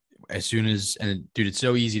as soon as, and dude, it's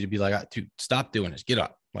so easy to be like, dude, stop doing this. Get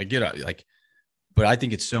up. But I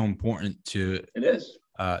think it's so important to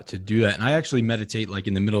do that. And I actually meditate like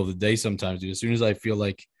in the middle of the day sometimes, dude. As soon as I feel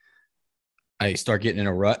like I start getting in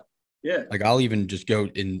a rut, like, I'll even just go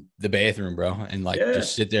in the bathroom, bro, and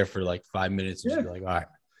just sit there for like 5 minutes and just be like, all right,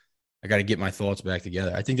 I got to get my thoughts back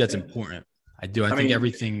together. I think that's important. I do. I think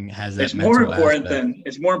everything has that. It's more important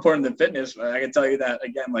than fitness. I can tell you that,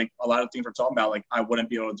 again, like, a lot of things we're talking about, like, I wouldn't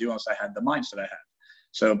be able to do unless I had the mindset I had.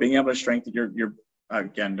 So being able to strengthen your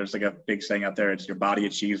again, there's like a big saying out there, it's your body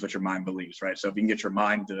achieves what your mind believes, right? So if you can get your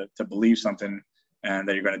mind to believe something, and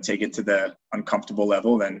that you're going to take it to the uncomfortable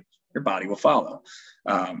level, then your body will follow.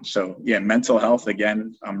 So yeah, mental health,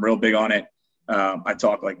 again, I'm real big on it. I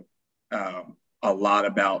talk a lot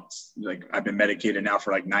about, like, I've been medicated now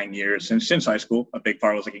for like 9 years since high school. A big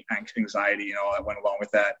part was like anxiety, that went along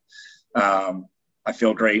with that. I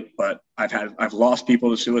feel great, but I've lost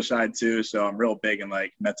people to suicide too. So I'm real big in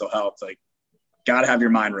like mental health, like, got to have your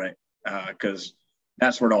mind right, because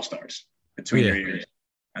that's where it all starts, between your ears.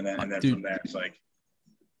 And then from there, it's like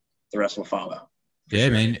the rest will follow. Yeah,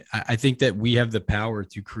 sure. Man. I think that we have the power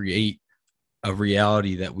to create a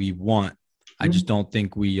reality that we want. I just don't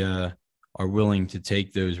think we are willing to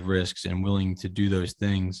take those risks and willing to do those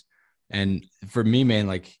things. And for me, man,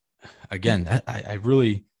 like, again, I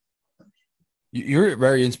really, you're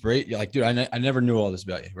very inspirational. Like, dude, I never knew all this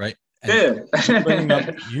about you, right? And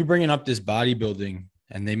you bringing up this bodybuilding,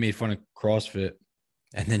 and they made fun of CrossFit,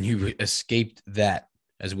 and then you escaped that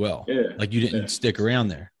as well. Yeah. Like, you didn't stick around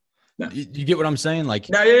there. No. You get what I'm saying? Like,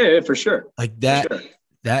 yeah, for sure. Like that,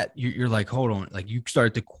 that you're like, hold on, like you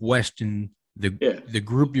start to question the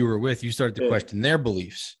group you were with. You started to question their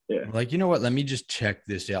beliefs. Yeah. Like, you know what? Let me just check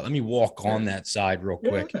this out. Let me walk on that side real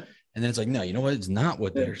quick. And then it's like, no, you know what? It's not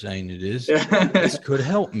what they're saying it is. This could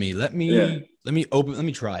help me. Let me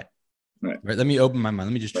try it. Right. Let me open my mind.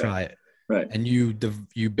 Let me just try it. Right. And you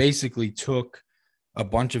basically took a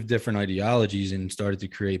bunch of different ideologies and started to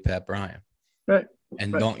create Pat Bryan. Right.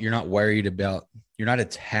 And you're not worried about, you're not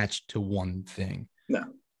attached to one thing. No.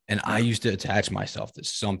 And I used to attach myself to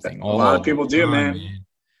something. A lot of people do, man.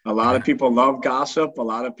 A lot of Yeah. people love gossip. A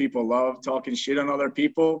lot of people love talking shit on other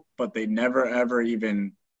people, but they never, ever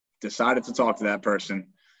even decided to talk to that person.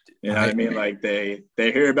 You know what I mean? Like they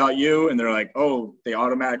hear about you and they're like, oh, they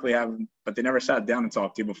automatically have, but they never sat down and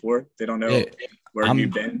talked to you before. They don't know where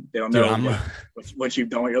you've been. They don't know what you've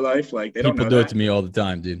done with your life. Like they don't know. People do it to me all the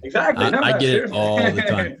time, dude. Exactly. I get it all the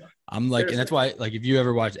time. I'm like, and that's why, like, if you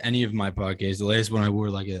ever watch any of my podcasts, the last one I wore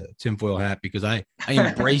like a tinfoil hat because I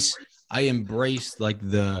embrace like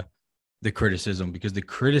the criticism, because the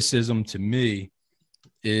criticism to me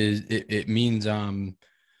is it means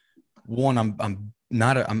one,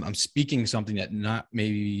 I'm speaking something that not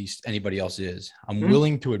maybe anybody else is. I'm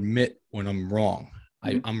willing to admit when I'm wrong.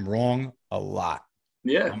 I'm wrong a lot.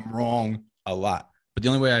 Yeah. I'm wrong a lot. But the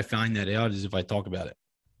only way I find that out is if I talk about it.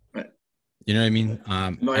 Right. You know what I mean?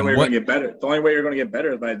 The only way you're going to get better. The only way you're going to get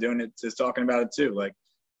better is by doing it, is talking about it too. Like,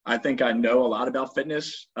 I think I know a lot about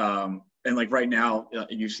fitness. And like right now,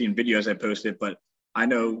 you've seen videos I posted, but I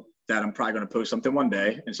know that I'm probably going to post something one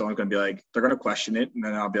day and someone's going to be like, they're going to question it. And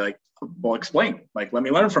then I'll be like, well, explain. Like, let me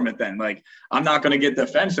learn from it then. Like, I'm not going to get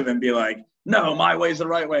defensive and be like, no, my way is the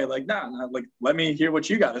right way. Like, no, like, let me hear what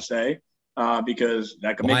you got to say, because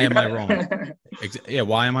that could make me better. Why am I wrong? Yeah,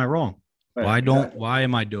 why am I wrong? Right, why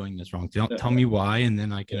am I doing this wrong? Tell me why, and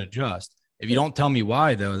then I can adjust. If you don't tell me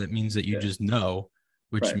why, though, that means that you just know,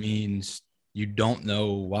 which means you don't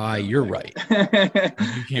know why you're right.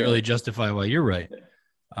 You can't really justify why you're right.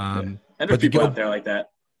 And there's people out there like that.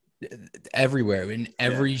 Everywhere, in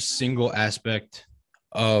every single aspect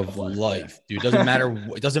of life, dude.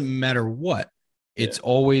 It doesn't matter what. It's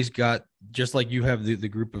always got, just like you have the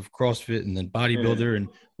group of CrossFit and then bodybuilder, and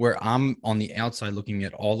where I'm on the outside looking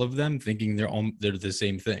at all of them thinking they're the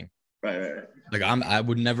same thing. Right. Like I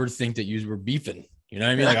would never think that you were beefing. You know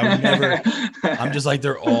what I mean? Like I would never. I'm just like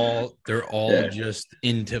they're all just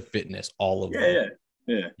into fitness, all of them.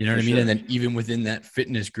 Yeah. You know what I mean? And then even within that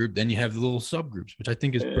fitness group, then you have the little subgroups, which I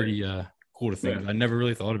think is pretty cool to think. I never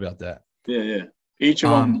really thought about that. Yeah. Each of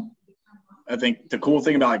them. I think the cool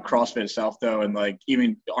thing about like CrossFit itself, though, and like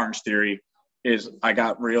even Orange Theory, is I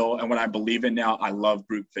got real. And when I believe it now, I love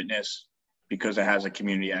group fitness because it has a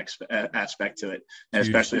community aspect to it. And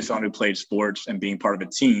especially as someone who played sports and being part of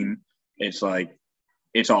a team, it's like,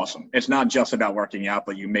 it's awesome. It's not just about working out,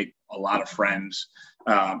 but you make a lot of friends.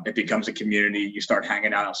 It becomes a community. You start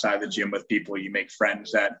hanging out outside the gym with people. You make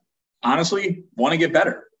friends that honestly want to get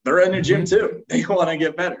better. They're in the gym too. They want to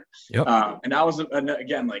get better. Yep. And that was,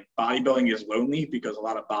 again, like bodybuilding is lonely because a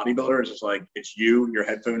lot of bodybuilders is like, it's you, your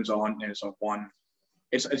headphones on, and it's a one.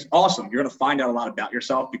 It's awesome. You're going to find out a lot about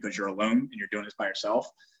yourself because you're alone and you're doing this by yourself.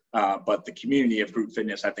 But the community of group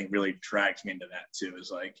fitness, I think, really drags me into that too. Is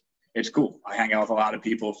like, it's cool. I hang out with a lot of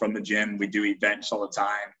people from the gym. We do events all the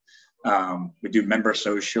time. We do member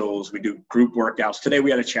socials. We do group workouts. Today we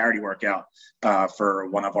had a charity workout for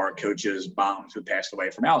one of our coaches' moms who passed away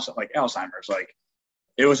from Alzheimer's. Like,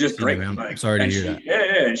 it was just great. Like, I'm sorry to hear that.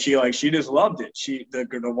 Yeah. And she just loved it.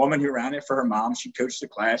 The woman who ran it for her mom, she coached the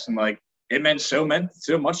class, and like it meant so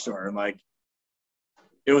much to her. And like,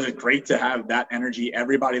 it was great to have that energy.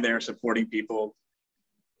 Everybody there supporting people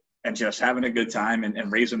and just having a good time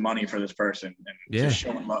and raising money for this person and just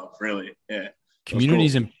showing love. Really,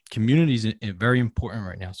 Communities very important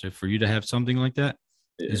right now. So for you to have something like that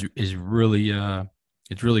is really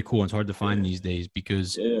it's really cool. It's hard to find these days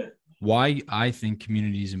because why I think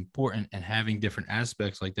community is important and having different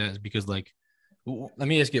aspects like that is because, like, let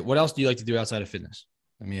me ask you, what else do you like to do outside of fitness?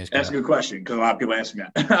 Let me ask you. That's a good question because a lot of people ask me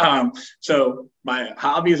that. So my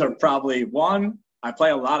hobbies are probably one. I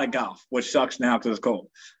play a lot of golf, which sucks now because it's cold.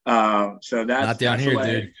 So that's not down here,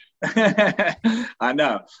 dude. I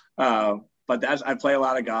know. But I play a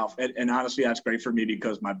lot of golf. And honestly, that's great for me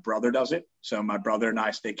because my brother does it. So my brother and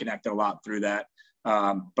I stay connected a lot through that.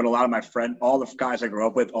 But a lot of my all the guys I grew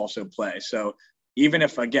up with also play. So even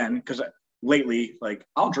if, again, because lately, like,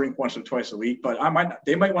 I'll drink once or twice a week, but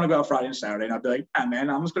they might want to go out Friday and Saturday. And I'll be like,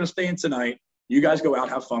 man, I'm just going to stay in tonight. You guys go out,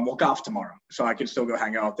 have fun. We'll golf tomorrow. So I can still go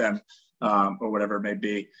hang out with them. Or whatever it may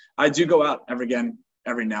be. I do go out every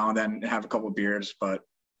now and then and have a couple of beers, but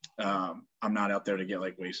I'm not out there to get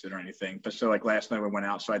like wasted or anything. But so like last night we went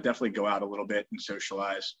out, so I definitely go out a little bit and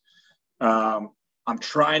socialize. I'm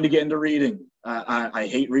trying to get into reading. I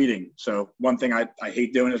hate reading. So one thing I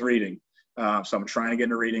hate doing is reading. So I'm trying to get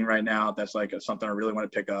into reading right now. That's like something I really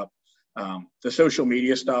want to pick up. The social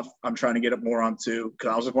media stuff, I'm trying to get it more onto, because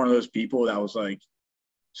I was one of those people that was like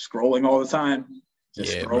scrolling all the time,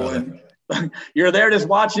 just scrolling. You're there just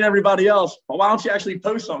watching everybody else. Well, why don't you actually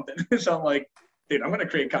post something? So I'm like, dude, I'm going to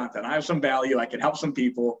create content. I have some value. I can help some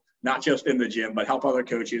people, not just in the gym, but help other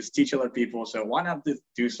coaches, teach other people. So why not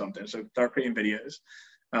do something? So start creating videos.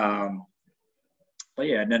 But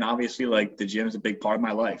yeah, and then obviously like the gym is a big part of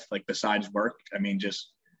my life. Like besides work, I mean,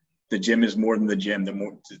 just the gym is more than the gym.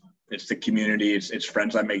 It's the community. It's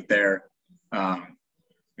friends I make there.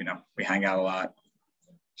 We hang out a lot.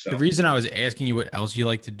 So the reason I was asking you what else you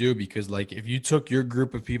like to do, because like if you took your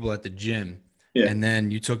group of people at the gym and then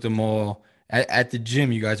you took them all at the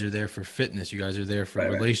gym, you guys are there for fitness. You guys are there for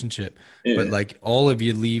relationship. Yeah. But like all of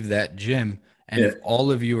you leave that gym, and if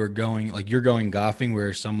all of you are going, like you're going golfing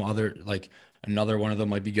where some other, like another one of them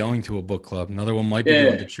might be going to a book club. Another one might be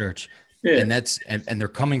going to church. Yeah. And that's, and they're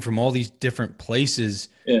coming from all these different places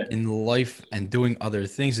in life and doing other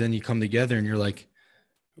things. And then you come together and you're like,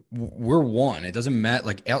 we're one. It doesn't matter.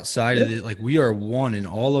 Like outside of it, like we are one, and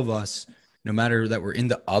all of us, no matter that we're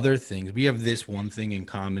into other things, we have this one thing in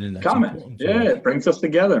common. And that's important. Yeah. It brings us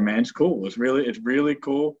together, man. It's cool. It's really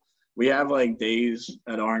cool. We have like days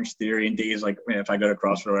at Orange Theory and days like, man, if I go to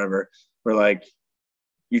CrossFit or whatever, we're like,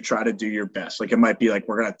 you try to do your best. Like it might be like,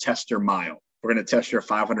 we're going to test your mile. We're going to test your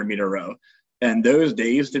 500-meter row. And those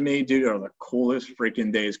days to me, dude, are the coolest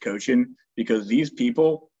freaking days coaching, because these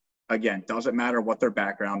people, again, doesn't matter what their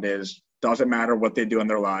background is, doesn't matter what they do in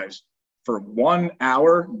their lives. For 1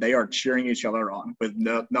 hour, they are cheering each other on with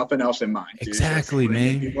nothing else in mind. Dude. Exactly, like,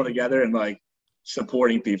 man. People together and like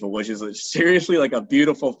supporting people, which is seriously like a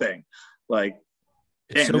beautiful thing. Like,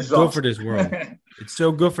 it's so good awesome for this world. It's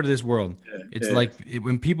so good for this world. It's like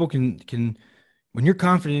when people can, when you're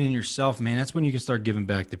confident in yourself, man, that's when you can start giving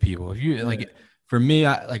back to people. If you like, for me,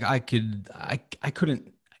 I could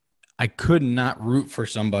not root for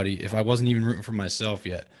somebody if I wasn't even rooting for myself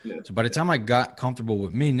yet. So by the time I got comfortable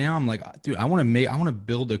with me, now I'm like, dude, I want to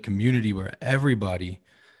build a community where everybody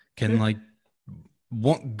can like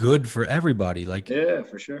want good for everybody. Like, yeah,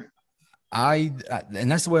 for sure. And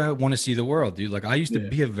that's the way I want to see the world, dude. Like I used to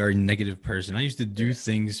be a very negative person. I used to do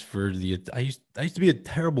things for I used to be a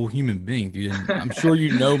terrible human being, dude. And I'm sure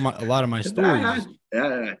you know a lot of my stories.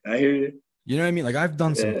 Yeah, I hear you. You know what I mean? Like I've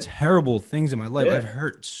done some terrible things in my life. I've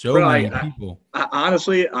hurt so many people.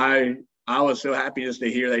 Honestly, I was so happy just to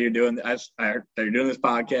hear that you're doing that you're doing this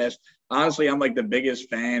podcast. Honestly, I'm like the biggest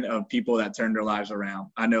fan of people that turn their lives around.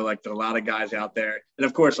 I know like there are a lot of guys out there, and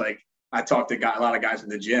of course, like I talk to a lot of guys in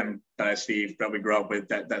the gym that I see that we grew up with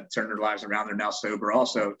that turn their lives around. They're now sober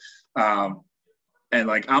also. And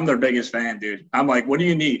like, I'm their biggest fan, dude. I'm like, what do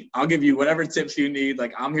you need? I'll give you whatever tips you need.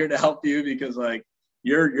 Like, I'm here to help you because like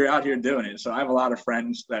you're out here doing it. So I have a lot of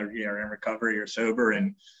friends that are in recovery or sober,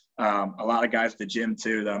 and a lot of guys at the gym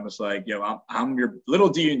too, that I'm just like, yo, I'm your little,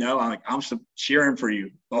 do you know, I'm cheering for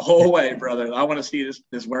you the whole way, brother. I want to see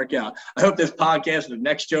this workout. I hope this podcast is the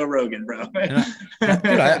next Joe Rogan, bro. Dude,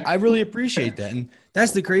 I really appreciate that. And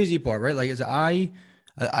that's the crazy part, right? Like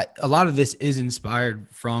a lot of this is inspired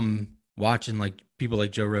from watching like people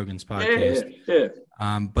like Joe Rogan's podcast.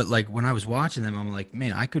 But like when I was watching them, I'm like,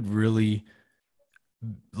 man, I could really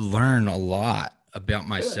learn a lot about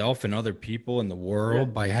myself and other people in the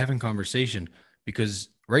world by having conversation, because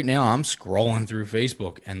right now I'm scrolling through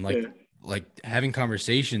Facebook and like having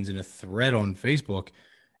conversations in a thread on Facebook,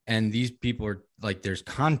 and these people are like, there's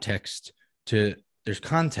context to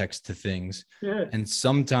things. And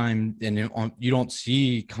sometimes you don't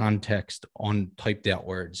see context on typed out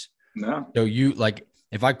words. No. So you like,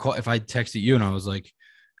 if I texted you and I was like,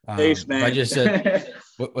 face, man. I just said,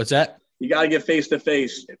 what's that? You got to get face to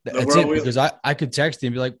face. That's it, because I could text you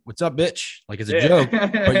and be like, what's up, bitch? Like, it's a joke,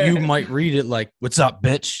 but you might read it like, what's up,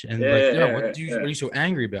 bitch? And what are you so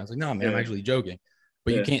angry about? It's like, no, man, I'm actually joking.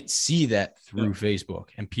 But you can't see that through Facebook,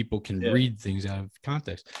 and people can read things out of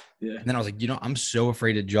context. And then I was like, I'm so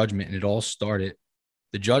afraid of judgment. And it all started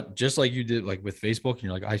just like you did, like with Facebook. And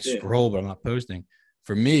you're like, I scroll, but I'm not posting.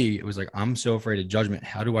 For me, it was like, I'm so afraid of judgment.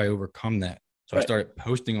 How do I overcome that? So I started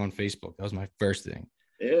posting on Facebook. That was my first thing.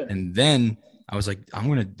 And then I was like, I'm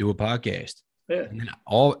going to do a podcast. And then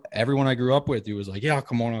everyone I grew up with, it was like, yeah, I'll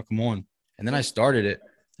come on. And then I started it,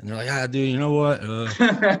 and they're like, dude, you know what?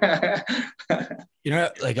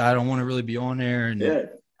 Like I don't want to really be on there. And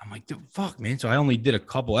I'm like, dude, fuck, man. So I only did a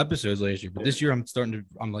couple episodes last year, but this year I'm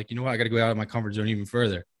like, you know what? I got to go out of my comfort zone even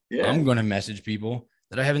further. Yeah. I'm going to message people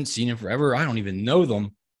that I haven't seen in forever. I don't even know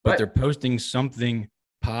them, but they're posting something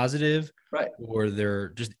positive, or they're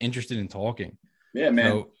just interested in talking. Yeah,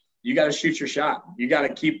 man. So, you got to shoot your shot. You got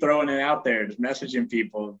to keep throwing it out there, just messaging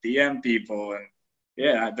people, DM people. And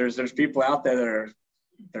yeah, there's people out there that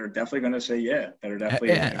they're definitely going to say, yeah, that are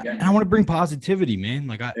definitely. And I want to bring positivity, man.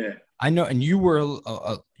 Like I know, and you were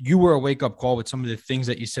a wake up call with some of the things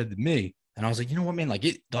that you said to me. And I was like, you know what, man, like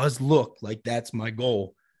it does look like that's my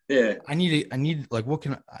goal. Yeah. I need like, what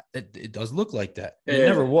can it does look like that. Yeah. It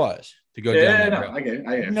never was to go down that road. I get it.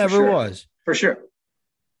 It never was. For sure.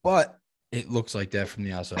 But it looks like that from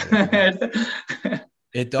the outside.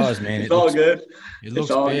 It does, man. It's all good. It looks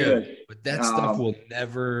all bad, good. But that stuff will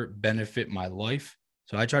never benefit my life.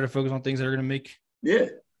 So I try to focus on things that are going to make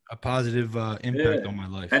a positive impact on my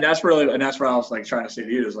life. And that's what I was like trying to say to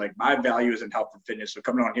you is like my value is in health and fitness. So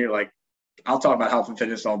coming on here, like I'll talk about health and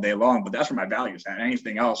fitness all day long, but that's where my values at.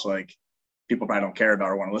 Anything else, like people probably don't care about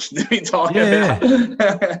or want to listen to me talk about.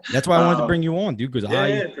 That's why I wanted to bring you on, dude. Because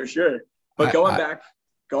for sure. But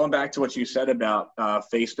going back to what you said about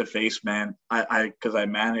face-to-face, man, because I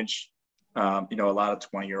manage, a lot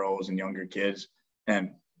of 20-year-olds and younger kids,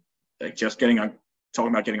 and like just talking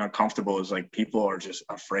about getting uncomfortable is like people are just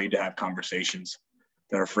afraid to have conversations.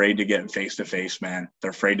 They're afraid to get face-to-face, man.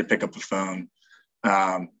 They're afraid to pick up the phone.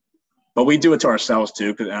 But we do it to ourselves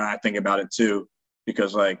too, and I think about it too,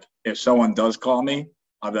 because like if someone does call me,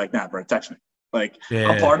 I'll be like, nah, bro, text me. Like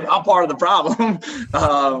I'm part of the problem.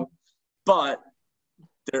 But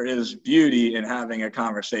there is beauty in having a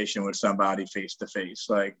conversation with somebody face to face.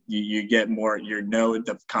 Like you get more,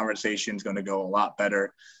 the conversation is going to go a lot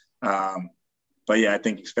better. But yeah, I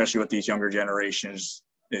think especially with these younger generations,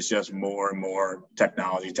 it's just more and more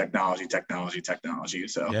technology. So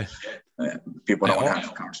people don't want to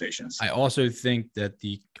have conversations. I also think that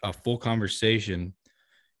a full conversation,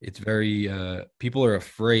 it's very people are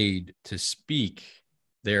afraid to speak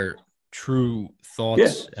their true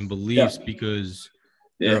thoughts and beliefs because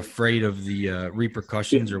they're afraid of the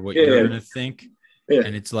repercussions or what you're going to think.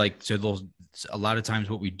 And it's like, so a lot of times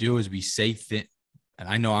what we do is we say things, and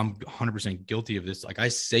I know I'm 100% guilty of this. Like I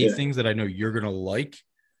say things that I know you're going to like,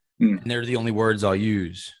 and they're the only words I'll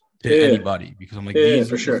use to anybody because I'm like,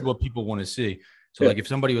 this is what people want to see. So like if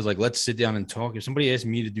somebody was like, let's sit down and talk, if somebody asked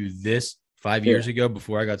me to do this 5 years ago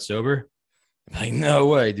before I got sober, I'm like, no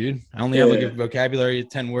way, dude. I only have like a vocabulary of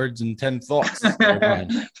 10 words and 10 thoughts.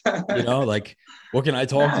 Like what can I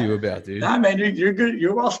talk to you about, dude? Nah, man, you're good.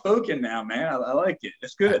 You're well spoken now, man. I like it.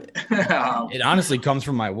 It's good. It honestly comes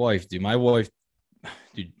from my wife, dude. My wife,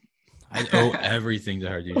 dude, I owe everything to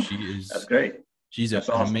her, dude. She is. That's great. She's an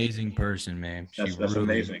amazing person, man. That's really,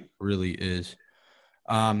 amazing. Really is.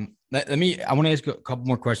 I want to ask a couple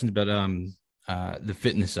more questions about the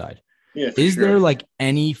fitness side. Yeah. Is there like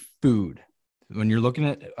any food when you're looking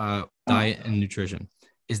at diet and nutrition?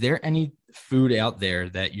 Is there any food out there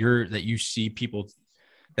that you see people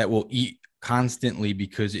that will eat constantly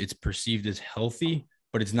because it's perceived as healthy,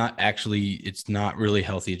 but it's not really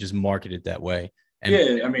healthy? It's just marketed that way. And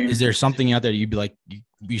is there something out there you'd be like,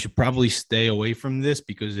 you should probably stay away from this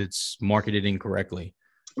because it's marketed incorrectly?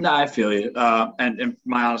 No, I feel you. And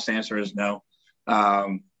my honest answer is no.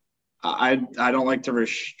 I don't like to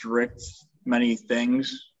restrict many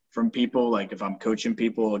things from people. Like if I'm coaching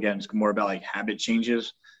people, again, it's more about like habit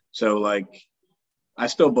changes. So like, I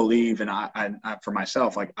still believe, and I for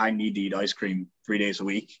myself, like I need to eat ice cream 3 days a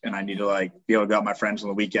week, and I need to like be able to go out with my friends on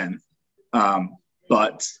the weekend.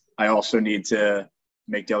 But I also need to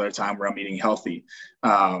make the other time where I'm eating healthy.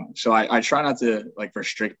 So I try not to like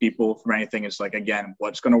restrict people from anything. It's like, again,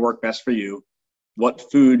 what's going to work best for you?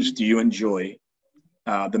 What foods do you enjoy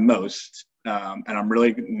the most? And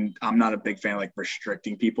I'm not a big fan of like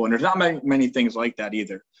restricting people. And there's not many things like that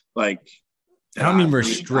either. Like, I don't mean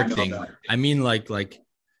restricting. I mean like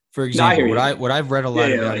for example, what I've read a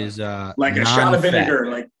lot about is like a shot of vinegar,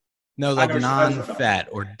 like non-fat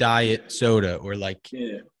or diet soda or like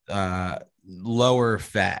lower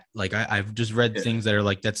fat. Like I've just read things that are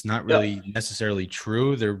like that's not really necessarily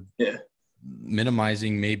true. They're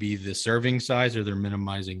minimizing maybe the serving size, or they're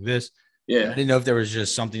minimizing this. I didn't know if there was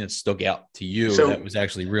just something that stuck out to you that was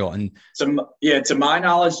actually real. And to my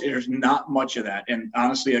knowledge, there's not much of that. And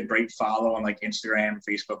honestly, a great follow on like Instagram,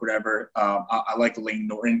 Facebook, whatever. I like Lane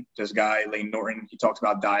Norton, this guy, Lane Norton. He talks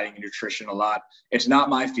about dieting and nutrition a lot. It's not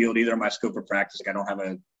my field either, my scope of practice. Like I don't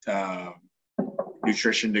have a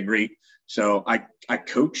nutrition degree. So I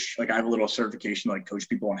coach, like I have a little certification to like coach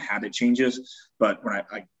people on habit changes. But when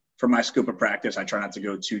I for my scope of practice, I try not to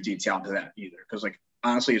go too detailed into that either. Cause like,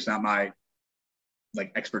 honestly, it's not my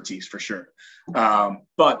like expertise for sure.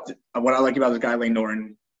 But what I like about this guy, Lane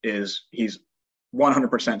Norton, is he's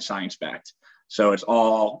 100% science backed. So it's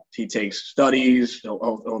all, he takes studies,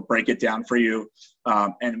 he'll break it down for you.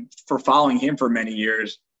 And for following him for many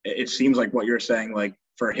years, it seems like what you're saying, like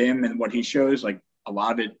for him and what he shows, like a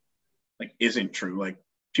lot of it like isn't true. Like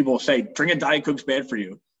people will say drinking Diet Coke's bad for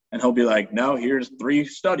you. And he'll be like, no, here's 3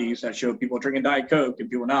 studies that show people drinking Diet Coke and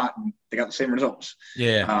people not, and they got the same results.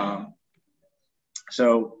 Yeah.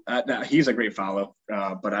 So he's a great follow,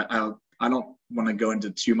 but I don't want to go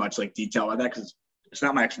into too much like detail about that because it's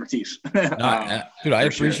not my expertise. Dude, I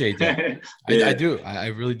appreciate that. Yeah. I do. I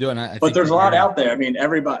really do. And I but there's a lot out there. I mean,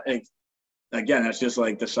 everybody, again, it's just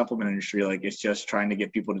like the supplement industry. Like it's just trying to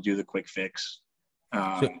get people to do the quick fix.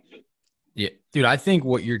 Yeah, dude, I think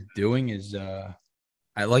what you're doing is,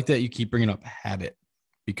 I like that you keep bringing up habit,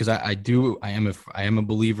 because I am a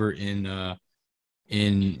believer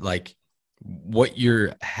in like what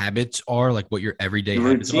your habits are, like what your everyday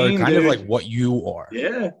habits are, kind of like what you are.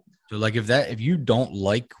 Yeah. So like if you don't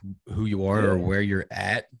like who you are or where you're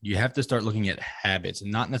at, you have to start looking at habits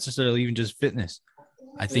and not necessarily even just fitness.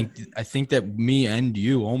 I think that me and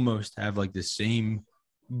you almost have like the same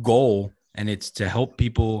goal, and it's to help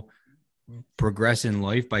people progress in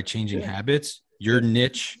life by changing habits. Your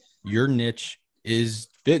niche is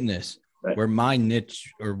fitness, right. Where my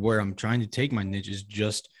niche, or where I'm trying to take my niche, is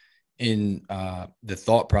just in the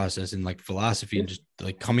thought process and like philosophy and just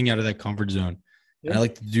like coming out of that comfort zone. And I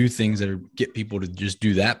like to do things that get people to just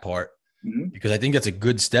do that part, because I think that's a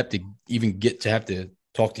good step to even get to have to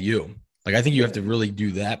talk to you. Like, I think you have to really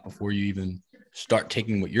do that before you even start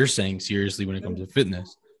taking what you're saying seriously when it comes to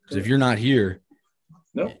fitness. Because if you're not here,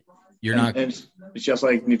 you're not. And it's just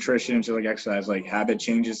like nutrition, it's just like exercise. Like habit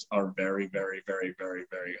changes are very, very, very, very,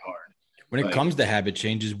 very hard. When it comes to habit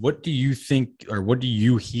changes, what do you think, or what do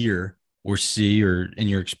you hear or see, or in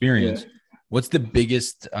your experience, what's the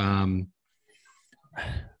biggest, I'll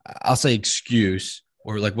say excuse,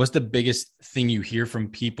 or like, what's the biggest thing you hear from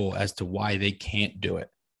people as to why they can't do it?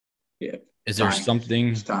 Yeah. Is there something?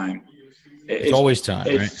 It's time. It's always time,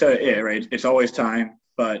 right? Right. It's always time.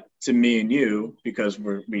 But to me and you, because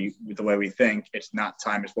we the way we think, it's not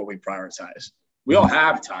time, it's what we prioritize. We all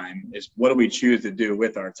have time. It's what do we choose to do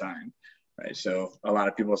with our time, right? So a lot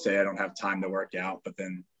of people say, I don't have time to work out, but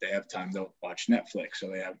then they have time to watch Netflix,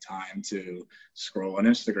 or they have time to scroll on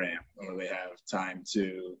Instagram, or they have time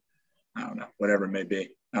to, I don't know, whatever it may be.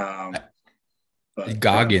 But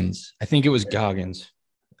Goggins, I think it was Goggins.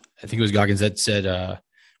 That said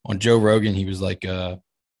on Joe Rogan, he was like,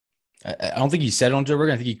 I don't think he said it on Joe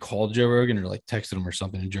Rogan. I think he called Joe Rogan or like texted him or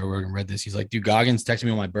something. And Joe Rogan read this. He's like, dude, Goggins texted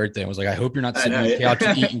me on my birthday and was like, I hope you're not sitting on the couch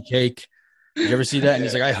eating cake. Did you ever see that? And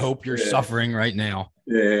he's like, I hope you're suffering right now.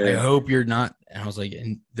 I hope you're not. And I was like,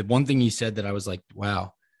 and the one thing he said that I was like,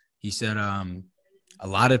 wow. He said, a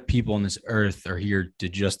lot of people on this earth are here to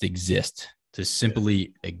just exist, to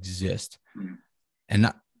simply exist.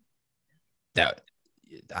 And that,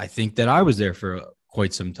 I think that I was there for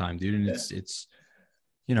quite some time, dude. And it's,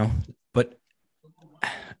 you know, but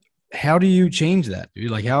how do you change that,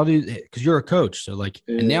 dude? Like, because you're a coach. So like,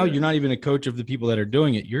 and now you're not even a coach of the people that are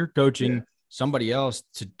doing it. You're coaching somebody else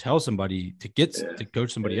to tell somebody to get to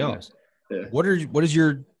coach somebody else. What is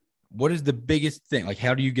the biggest thing? Like,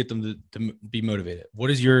 how do you get them to be motivated? What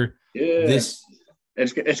is your, it's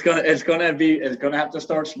gonna have to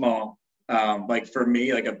start small. Like for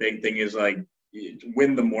me, like a big thing is like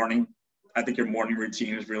win the morning. I think your morning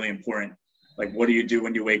routine is really important. Like, what do you do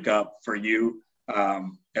when you wake up? For you,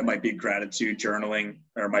 it might be gratitude journaling,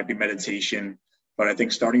 or it might be meditation. But I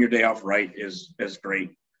think starting your day off right is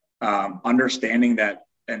great. Understanding that,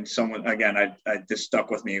 and someone, again, this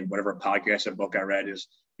stuck with me, whatever podcast or book I read, is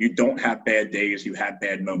you don't have bad days, you have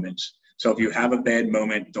bad moments. So if you have a bad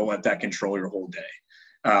moment, don't let that control your whole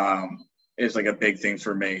day. Is like a big thing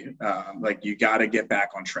for me. Like, you got to get back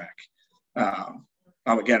on track.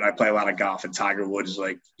 Again, I play a lot of golf, and Tiger Woods,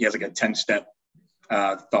 like, he has like a 10-step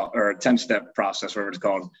thought, or a 10-step process, whatever it's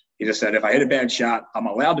called. He just said, if I hit a bad shot, I'm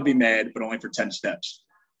allowed to be mad, but only for 10 steps.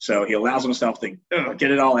 So he allows himself to get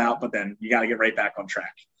it all out, but then you got to get right back on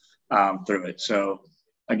track through it. So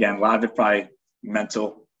again, a lot of it probably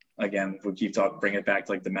mental. Again, we keep talking, bring it back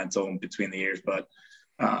to like the mental in between the years, but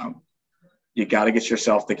you got to get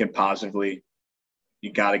yourself thinking positively.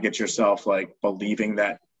 You got to get yourself like believing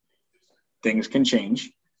that things can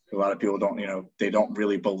change. A lot of people don't, they don't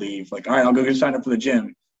really believe, like, all right, I'll go get signed up for the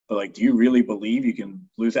gym. But like, do you really believe you can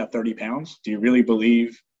lose that 30 pounds? Do you really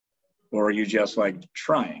believe, or are you just like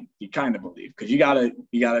trying? You kind of believe, because you gotta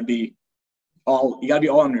be all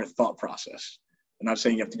in your thought process. I'm not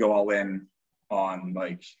saying you have to go all in on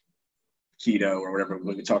like keto or whatever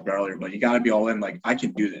we talked about earlier, but you gotta be all in, like, I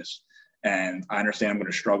can do this. and I understand I'm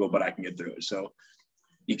going to struggle, but I can get through it. So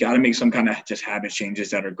you got to make some kind of just habit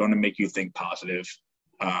changes that are going to make you think positive,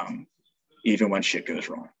 even when shit goes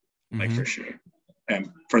wrong, like for sure. And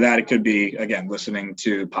for that, it could be, again, listening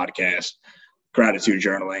to podcasts, gratitude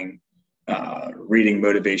journaling, reading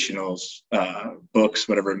motivationals, books,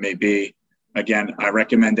 whatever it may be. Again, I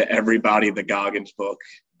recommend to everybody the Goggins book.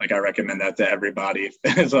 Like I recommend that to everybody.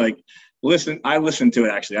 It's like, I listened to it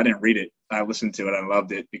actually. I didn't read it. I listened to it. I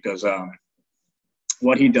loved it because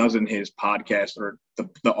what he does in his podcast or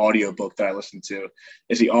the audio book that I listened to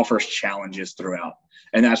is he offers challenges throughout.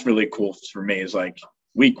 And that's really cool for me is like,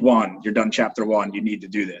 week 1, you're done chapter 1, you need to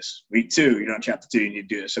do this. Week 2, you're done chapter 2, you need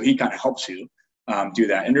to do this. So he kind of helps you do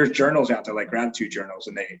that. And there's journals out there like gratitude journals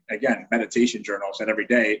and meditation journals that every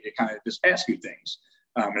day it kind of just asks you things.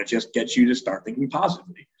 And it just gets you to start thinking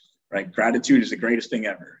positively, right? Gratitude is the greatest thing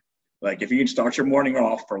ever. Like if you can start your morning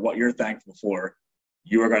off for what you're thankful for,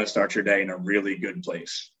 you are going to start your day in a really good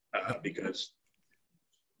place because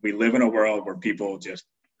we live in a world where people just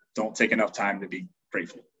don't take enough time to be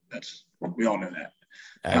grateful. We all know that.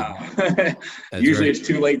 Usually it's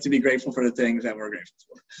too late to be grateful for the things that we're grateful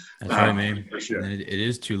for. That's right, man. For sure. It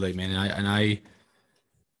is too late, man.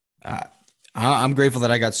 I'm grateful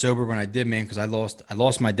that I got sober when I did, man, because I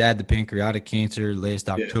lost my dad to pancreatic cancer last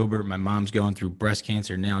October. Yeah. My mom's going through breast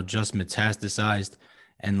cancer now, just metastasized.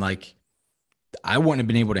 And like, I wouldn't have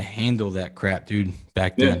been able to handle that crap, dude,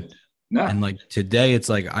 back then. No. And like today it's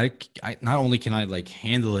like, I not only can I like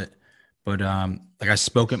handle it, but like I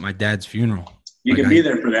spoke at my dad's funeral. You can be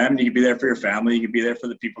there for them. You can be there for your family. You can be there for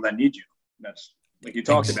the people that need you. That's like you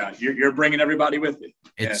talked about. You're bringing everybody with you.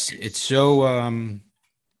 It's so,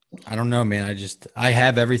 I don't know, man. I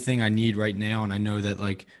have everything I need right now. And I know that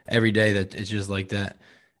like every day that it's just like that.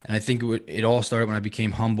 And I think it all started when I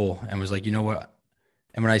became humble and was like, you know what?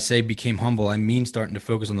 And when I say became humble, I mean starting to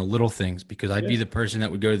focus on the little things because I'd be the person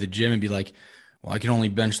that would go to the gym and be like, well, I can only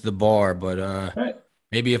bench the bar, but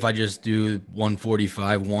maybe if I just do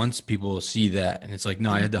 145 once, people will see that. And it's like,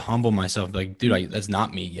 no, I had to humble myself. Like, dude, that's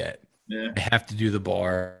not me yet. Yeah. I have to do the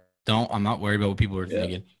bar. I'm not worried about what people are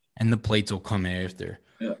thinking. And the plates will come after.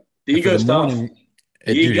 Yeah. The ego is tough.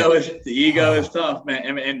 The ego is tough,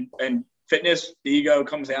 man. And fitness, the ego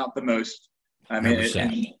comes out the most. I mean,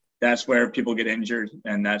 and that's where people get injured.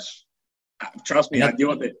 And trust me, I deal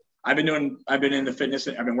with it. I've been in the fitness.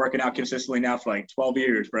 I've been working out consistently now for like 12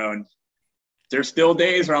 years, bro. And there's still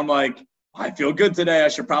days where I'm like, I feel good today. I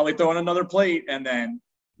should probably throw in another plate. And then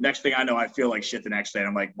next thing I know, I feel like shit the next day. And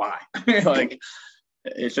I'm like, why? Like,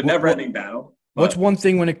 it's a never-ending battle. But what's one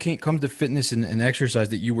thing when it comes to fitness and exercise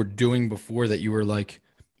that you were doing before that you were like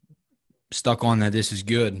stuck on that this is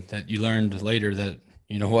good, that you learned later that,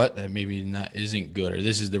 you know what, that maybe isn't good or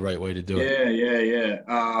this is the right way to do it? Yeah. Is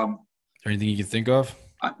there anything you can think of?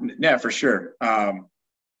 Yeah, for sure.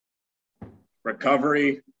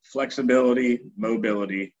 Recovery, flexibility,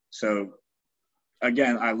 mobility. So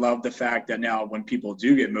again, I love the fact that now when people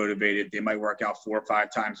do get motivated, they might work out 4 or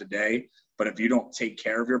 5 times a day. But if you don't take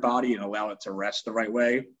care of your body and allow it to rest the right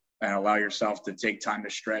way and allow yourself to take time to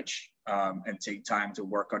stretch and take time to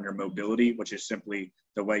work on your mobility, which is simply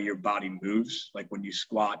the way your body moves, like when you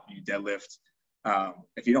squat, you deadlift.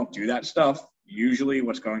 If you don't do that stuff, usually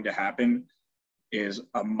what's going to happen is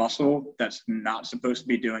a muscle that's not supposed to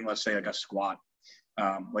be doing, let's say like a squat.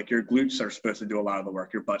 Like your glutes are supposed to do a lot of the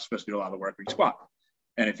work. Your butt's supposed to do a lot of the work when you squat.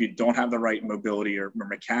 And if you don't have the right mobility or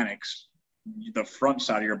mechanics, the front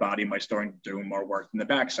side of your body might start doing more work than the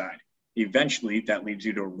back side. Eventually, that leads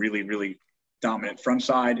you to a really, really dominant front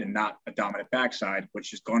side and not a dominant back side,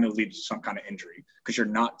 which is going to lead to some kind of injury because you're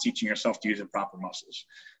not teaching yourself to use the proper muscles.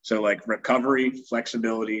 So like recovery,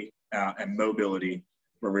 flexibility, and mobility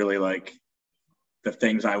were really like the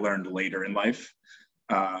things I learned later in life.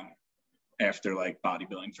 After like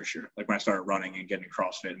bodybuilding for sure, like when I started running and getting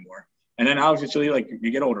CrossFit more. And then obviously like you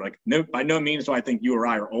get older, like no, by no means do I think you or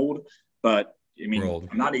I are old, but I mean,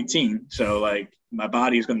 I'm not 18. So like my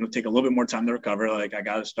body is going to take a little bit more time to recover. Like I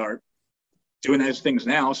got to start doing those things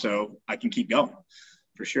now so I can keep going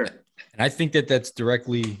for sure. And I think that that's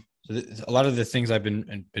directly, a lot of the things I've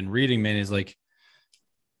been reading, man, is like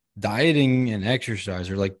dieting and exercise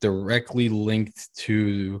are like directly linked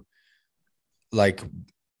to like,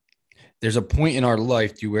 there's a point in our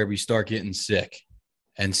life to where we start getting sick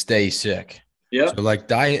and stay sick. Yeah. So like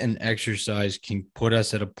diet and exercise can put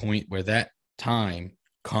us at a point where that time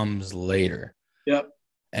comes later. Yep.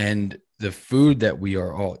 And the food that we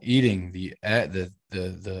are all eating, the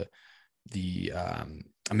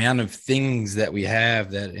amount of things that we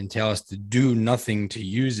have that entail us to do nothing to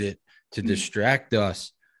use it to distract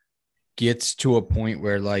us gets to a point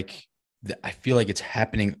where like I feel like it's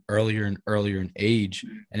happening earlier and earlier in age.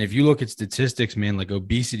 And if you look at statistics, man, like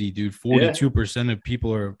obesity, dude, 42% of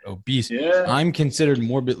people are obese. Yeah. I'm considered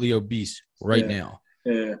morbidly obese right now.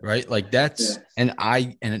 Yeah. Right. Like that's, and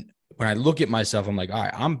when I look at myself, I'm like, all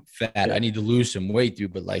right, I'm fat. I need to lose some weight,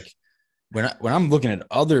 dude. But like when I'm looking at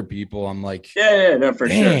other people, I'm like, no, for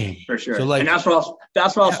dang. sure. So like, and that's what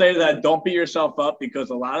I'll say to that. Don't beat yourself up,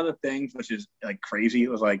 because a lot of the things, which is like crazy, it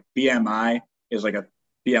was like BMI is like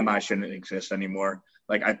BMI shouldn't exist anymore.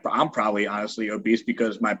 Like I'm probably honestly obese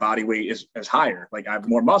because my body weight is higher. Like I have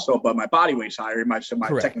more muscle, but my body weight's higher.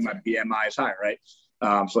 Technically my BMI is higher, right?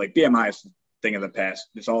 So like BMI is thing of the past.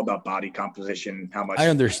 It's all about body composition, how much. I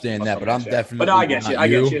understand that, but I'm definitely. But no, I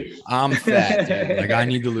get you. I'm fat, dude. Like I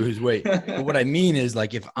need to lose weight. But what I mean is,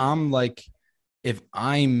 like, if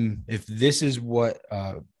this is what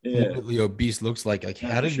morbidly obese looks like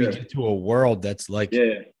how did we get to a world that's like,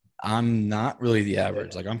 I'm not really the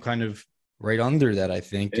average. Like I'm kind of right under that, I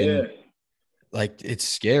think. And like, it's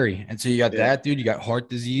scary. And so you got that, dude. You got heart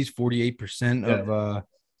disease, 48%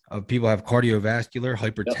 of people have cardiovascular,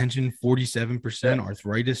 hypertension, 47%,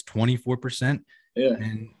 arthritis, 24%.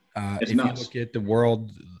 And if you look at the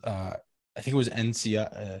world, I think it was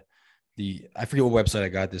NCI, I forget what website I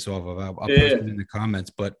got this off of. I'll post it in the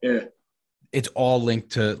comments, but it's all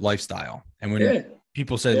linked to lifestyle. And when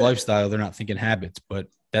people say lifestyle, they're not thinking habits, but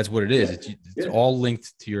that's what it is. It's all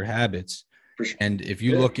linked to your habits. Sure. And if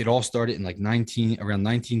you look, it all started in like around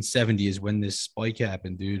 1970 is when this spike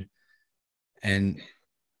happened, dude. And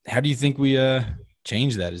how do you think we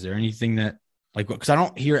change that? Is there anything that, like, because I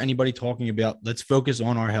don't hear anybody talking about, let's focus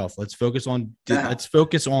on our health. Let's focus on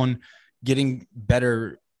getting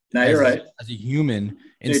better as a human,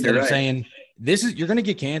 instead of saying you're going to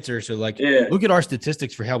get cancer. So like, look at our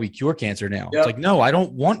statistics for how we cure cancer now. It's like, no, I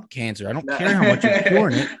don't want cancer. I don't care how much you're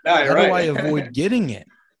curing it. How do I avoid getting it?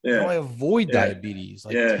 How do I avoid diabetes?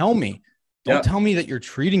 Like, tell me. Don't tell me that you're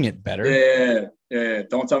treating it better.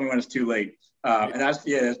 Don't tell me when it's too late. And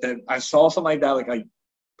I saw something like that, like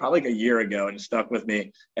probably like a year ago, and it stuck with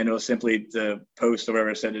me. And it was simply the post or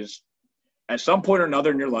whatever it said is, at some point or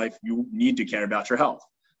another in your life, you need to care about your health.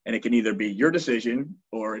 And it can either be your decision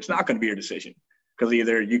or it's not going to be your decision, because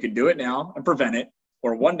either you can do it now and prevent it,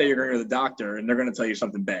 or one day you're going to go to the doctor and they're going to tell you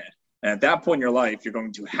something bad. And at that point in your life, you're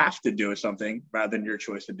going to have to do something rather than your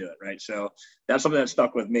choice to do it, right? So that's something that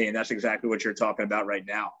stuck with me, and that's exactly what you're talking about right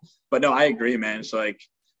now. But no, I agree, man. It's like,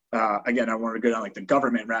 again, I want to go down like the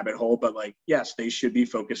government rabbit hole, but like, yes, they should be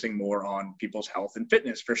focusing more on people's health and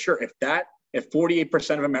fitness for sure. If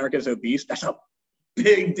 48% of America is obese, that's a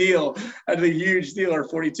big deal. That's a huge deal, or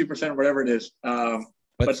 42%, whatever it is. But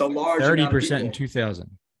it's a large 30% in 2000.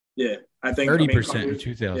 Yeah, I think 30% in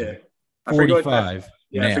 2000. Yeah. 45.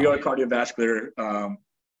 I forget what cardiovascular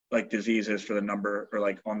like diseases for the number, or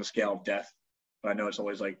like on the scale of death. But I know it's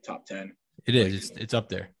always like top 10. It is. It's up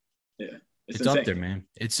there. Yeah. It's up there, man.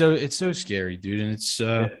 It's so scary, dude. And it's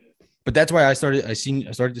but that's why I started to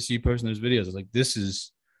see you posting those videos. I was like, this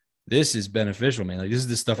is beneficial, man. Like, this is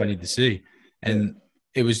the stuff I need to see. And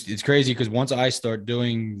it's crazy, because once I start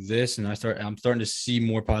doing this and I'm starting to see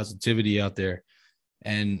more positivity out there,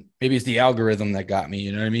 and maybe it's the algorithm that got me,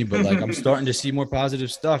 you know what I mean? But like, I'm starting to see more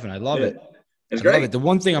positive stuff, and I love it. It's great. Love it. The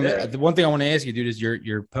one thing I want to ask you, dude, is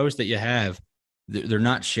your posts that you have, they're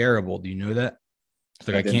not shareable. Do you know that? It's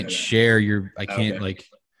like, I can't share I can't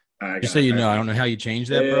just so you know, I don't know how you change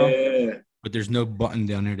that, bro. But there's no button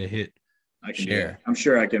down there to hit share. I'm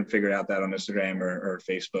sure I can figure out that on Instagram or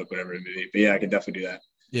Facebook, whatever it may be. But yeah, I can definitely do that.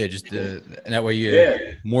 Yeah, just and that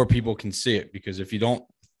way more people can see it, because if you don't,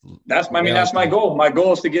 that's my goal. My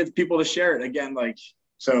goal is to get people to share it again. Like,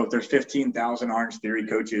 so if there's 15,000 Orange Theory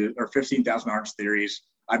coaches, or 15,000 Orange Theories.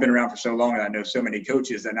 I've been around for so long, and I know so many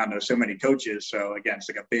coaches that now know so many coaches. So again, it's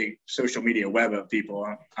like a big social media web of people.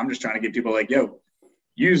 I'm just trying to get people like, yo,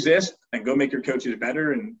 use this and go make your coaches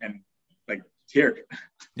better, and like, here.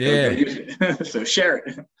 Yeah. Go use it. So share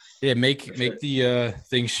it. Yeah, make the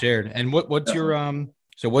things shared. And what's your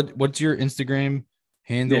what's your Instagram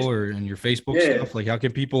handle and your Facebook stuff? Like, how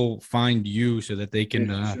can people find you so that they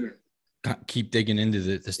can keep digging into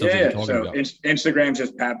the stuff that you're talking about? Instagram's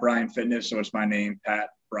just Pat Bryan Fitness. So it's my name, Pat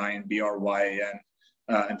Bryan, Bryan,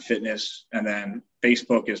 and fitness. And then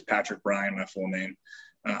Facebook is Patrick Bryan, my full name.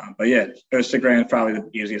 But yeah, Instagram is probably the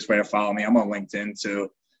easiest way to follow me. I'm on LinkedIn too.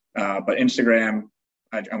 But Instagram,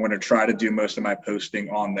 I'm going to try to do most of my posting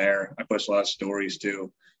on there. I post a lot of stories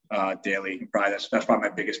too, daily. Probably that's probably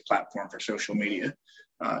my biggest platform for social media,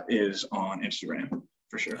 is on Instagram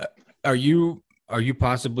for sure. Are you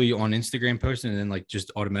possibly on Instagram posting and then like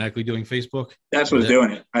just automatically doing Facebook? That's what's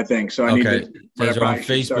doing it, I think. So I need to. So on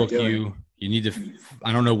Facebook, You need to,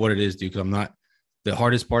 I don't know what it is, dude, because I'm not, the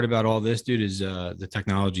hardest part about all this, dude, is the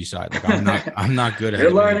technology side. Like I'm not good at it.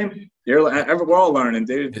 You're learning. We're all learning,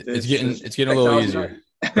 dude. It's getting a little easier.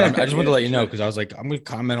 I just wanted to let you know, because I was like, I'm going to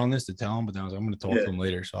comment on this to tell him, but then I was like, I'm going to talk to him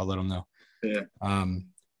later. So I'll let him know. Yeah.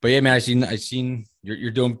 But yeah, man, I seen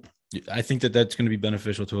you're doing, I think that's going to be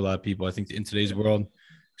beneficial to a lot of people. I think in today's world,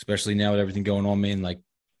 especially now with everything going on, man, like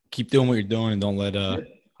keep doing what you're doing and don't let,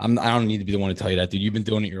 I don't need to be the one to tell you that, dude. You've been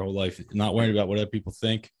doing it your whole life, not worrying about what other people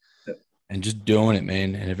think. And just doing it,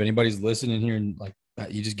 man. And if anybody's listening here and like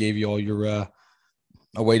he just gave you all your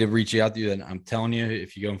a way to reach out to you, then I'm telling you,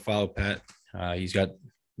 if you go and follow Pat, he's got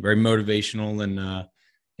very motivational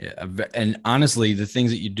and honestly, the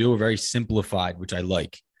things that you do are very simplified, which I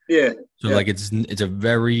like. Yeah. So like it's a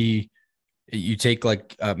very, you take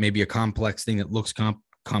like maybe a complex thing that looks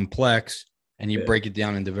complex and you break it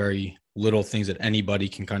down into very little things that anybody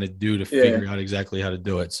can kind of do to figure out exactly how to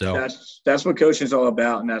do it. So that's what coaching is all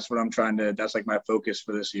about. And that's what I'm trying to, that's like my focus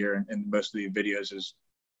for this year. And most of the videos is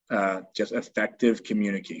just effective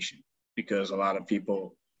communication, because a lot of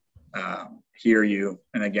people hear you.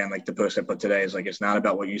 And again, like the post I put today is like, it's not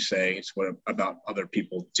about what you say. It's what about other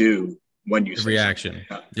people do when you say reaction.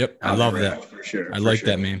 Yep. I love that. For sure. I like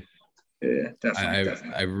that, man. Yeah, definitely.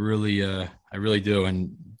 I really do.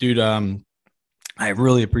 And dude, I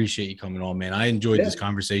really appreciate you coming on, man. I enjoyed this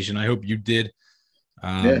conversation. I hope you did.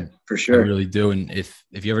 Yeah, for sure. I really do. And if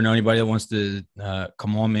you ever know anybody that wants to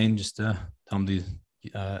come on, man, just tell them to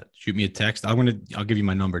shoot me a text. I'll give you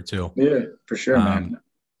my number too. Yeah, for sure, man.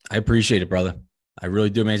 I appreciate it, brother. I really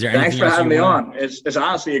do, man. Is there Thanks anything for having me on. It's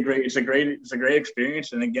honestly a great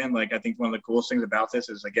experience. And again, like I think one of the coolest things about this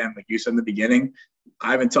is, again, like you said in the beginning,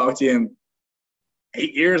 I haven't talked to him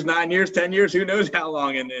 8 years, 9 years, 10 years, who knows how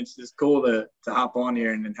long. And it's just cool to hop on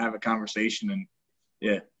here and have a conversation. And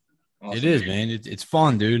yeah. Awesome. It is, man. It's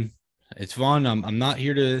fun, dude. It's fun. I'm not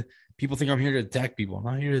here to, people think I'm here to attack people. I'm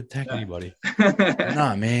not here to attack anybody.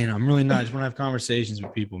 Nah, man, I'm really not. I just want to have conversations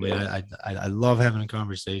with people, man. I love having a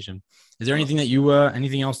conversation. Is there anything that you,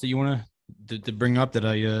 anything else that you want to bring up that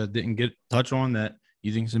I didn't get touch on that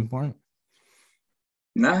you think is important?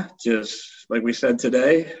 Nah, just like we said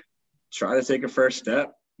today, try to take a first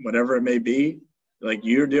step, whatever it may be, like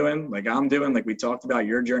you're doing, like I'm doing, like we talked about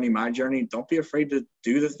your journey, my journey. Don't be afraid to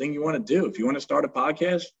do the thing you want to do. If you want to start a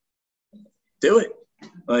podcast, do it.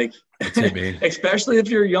 Like, especially if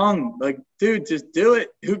you're young, like, dude, just do it.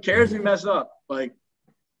 Who cares if you mess up? Like,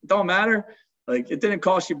 it don't matter. Like, it didn't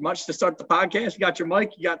cost you much to start the podcast. You got your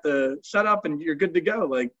mic, you got the setup, and you're good to go.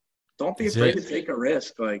 Like, don't be afraid to take a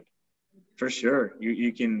risk. Like, for sure.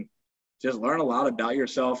 You can just learn a lot about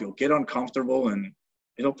yourself. You'll get uncomfortable and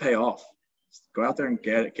it'll pay off. Just go out there and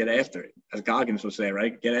get after it. As Goggins would say,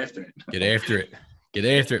 right? Get after it. Get after it. Get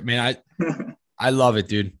after it, man. I love it,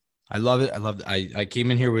 dude. I love it. I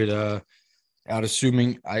came in here with out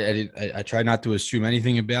assuming I try not to assume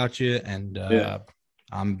anything about you, and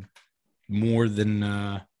I'm more than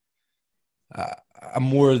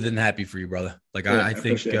happy for you, brother. Like I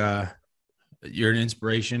think you're an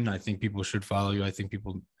inspiration. I think people should follow you. I think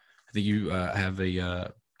you have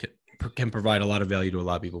can provide a lot of value to a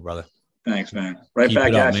lot of people, brother. Thanks, man. Keep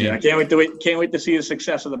back at you. I can't wait to see the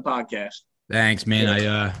success of the podcast. Thanks, man.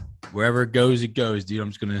 Yeah. Wherever it goes, dude. I'm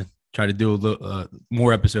just gonna try to do a little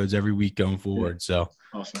more episodes every week going forward. So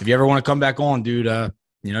awesome. If you ever want to come back on, dude,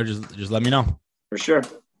 just let me know. For sure.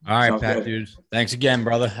 All right, Sounds Pat, good. Dude. Thanks again,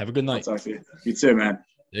 brother. Have a good night. I'll talk to you. You too, man.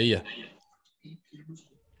 See ya.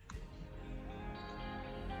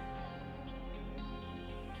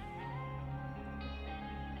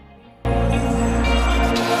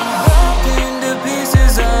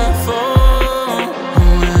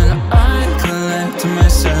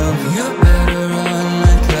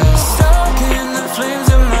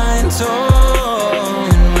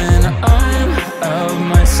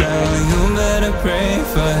 Pray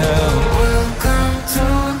for help.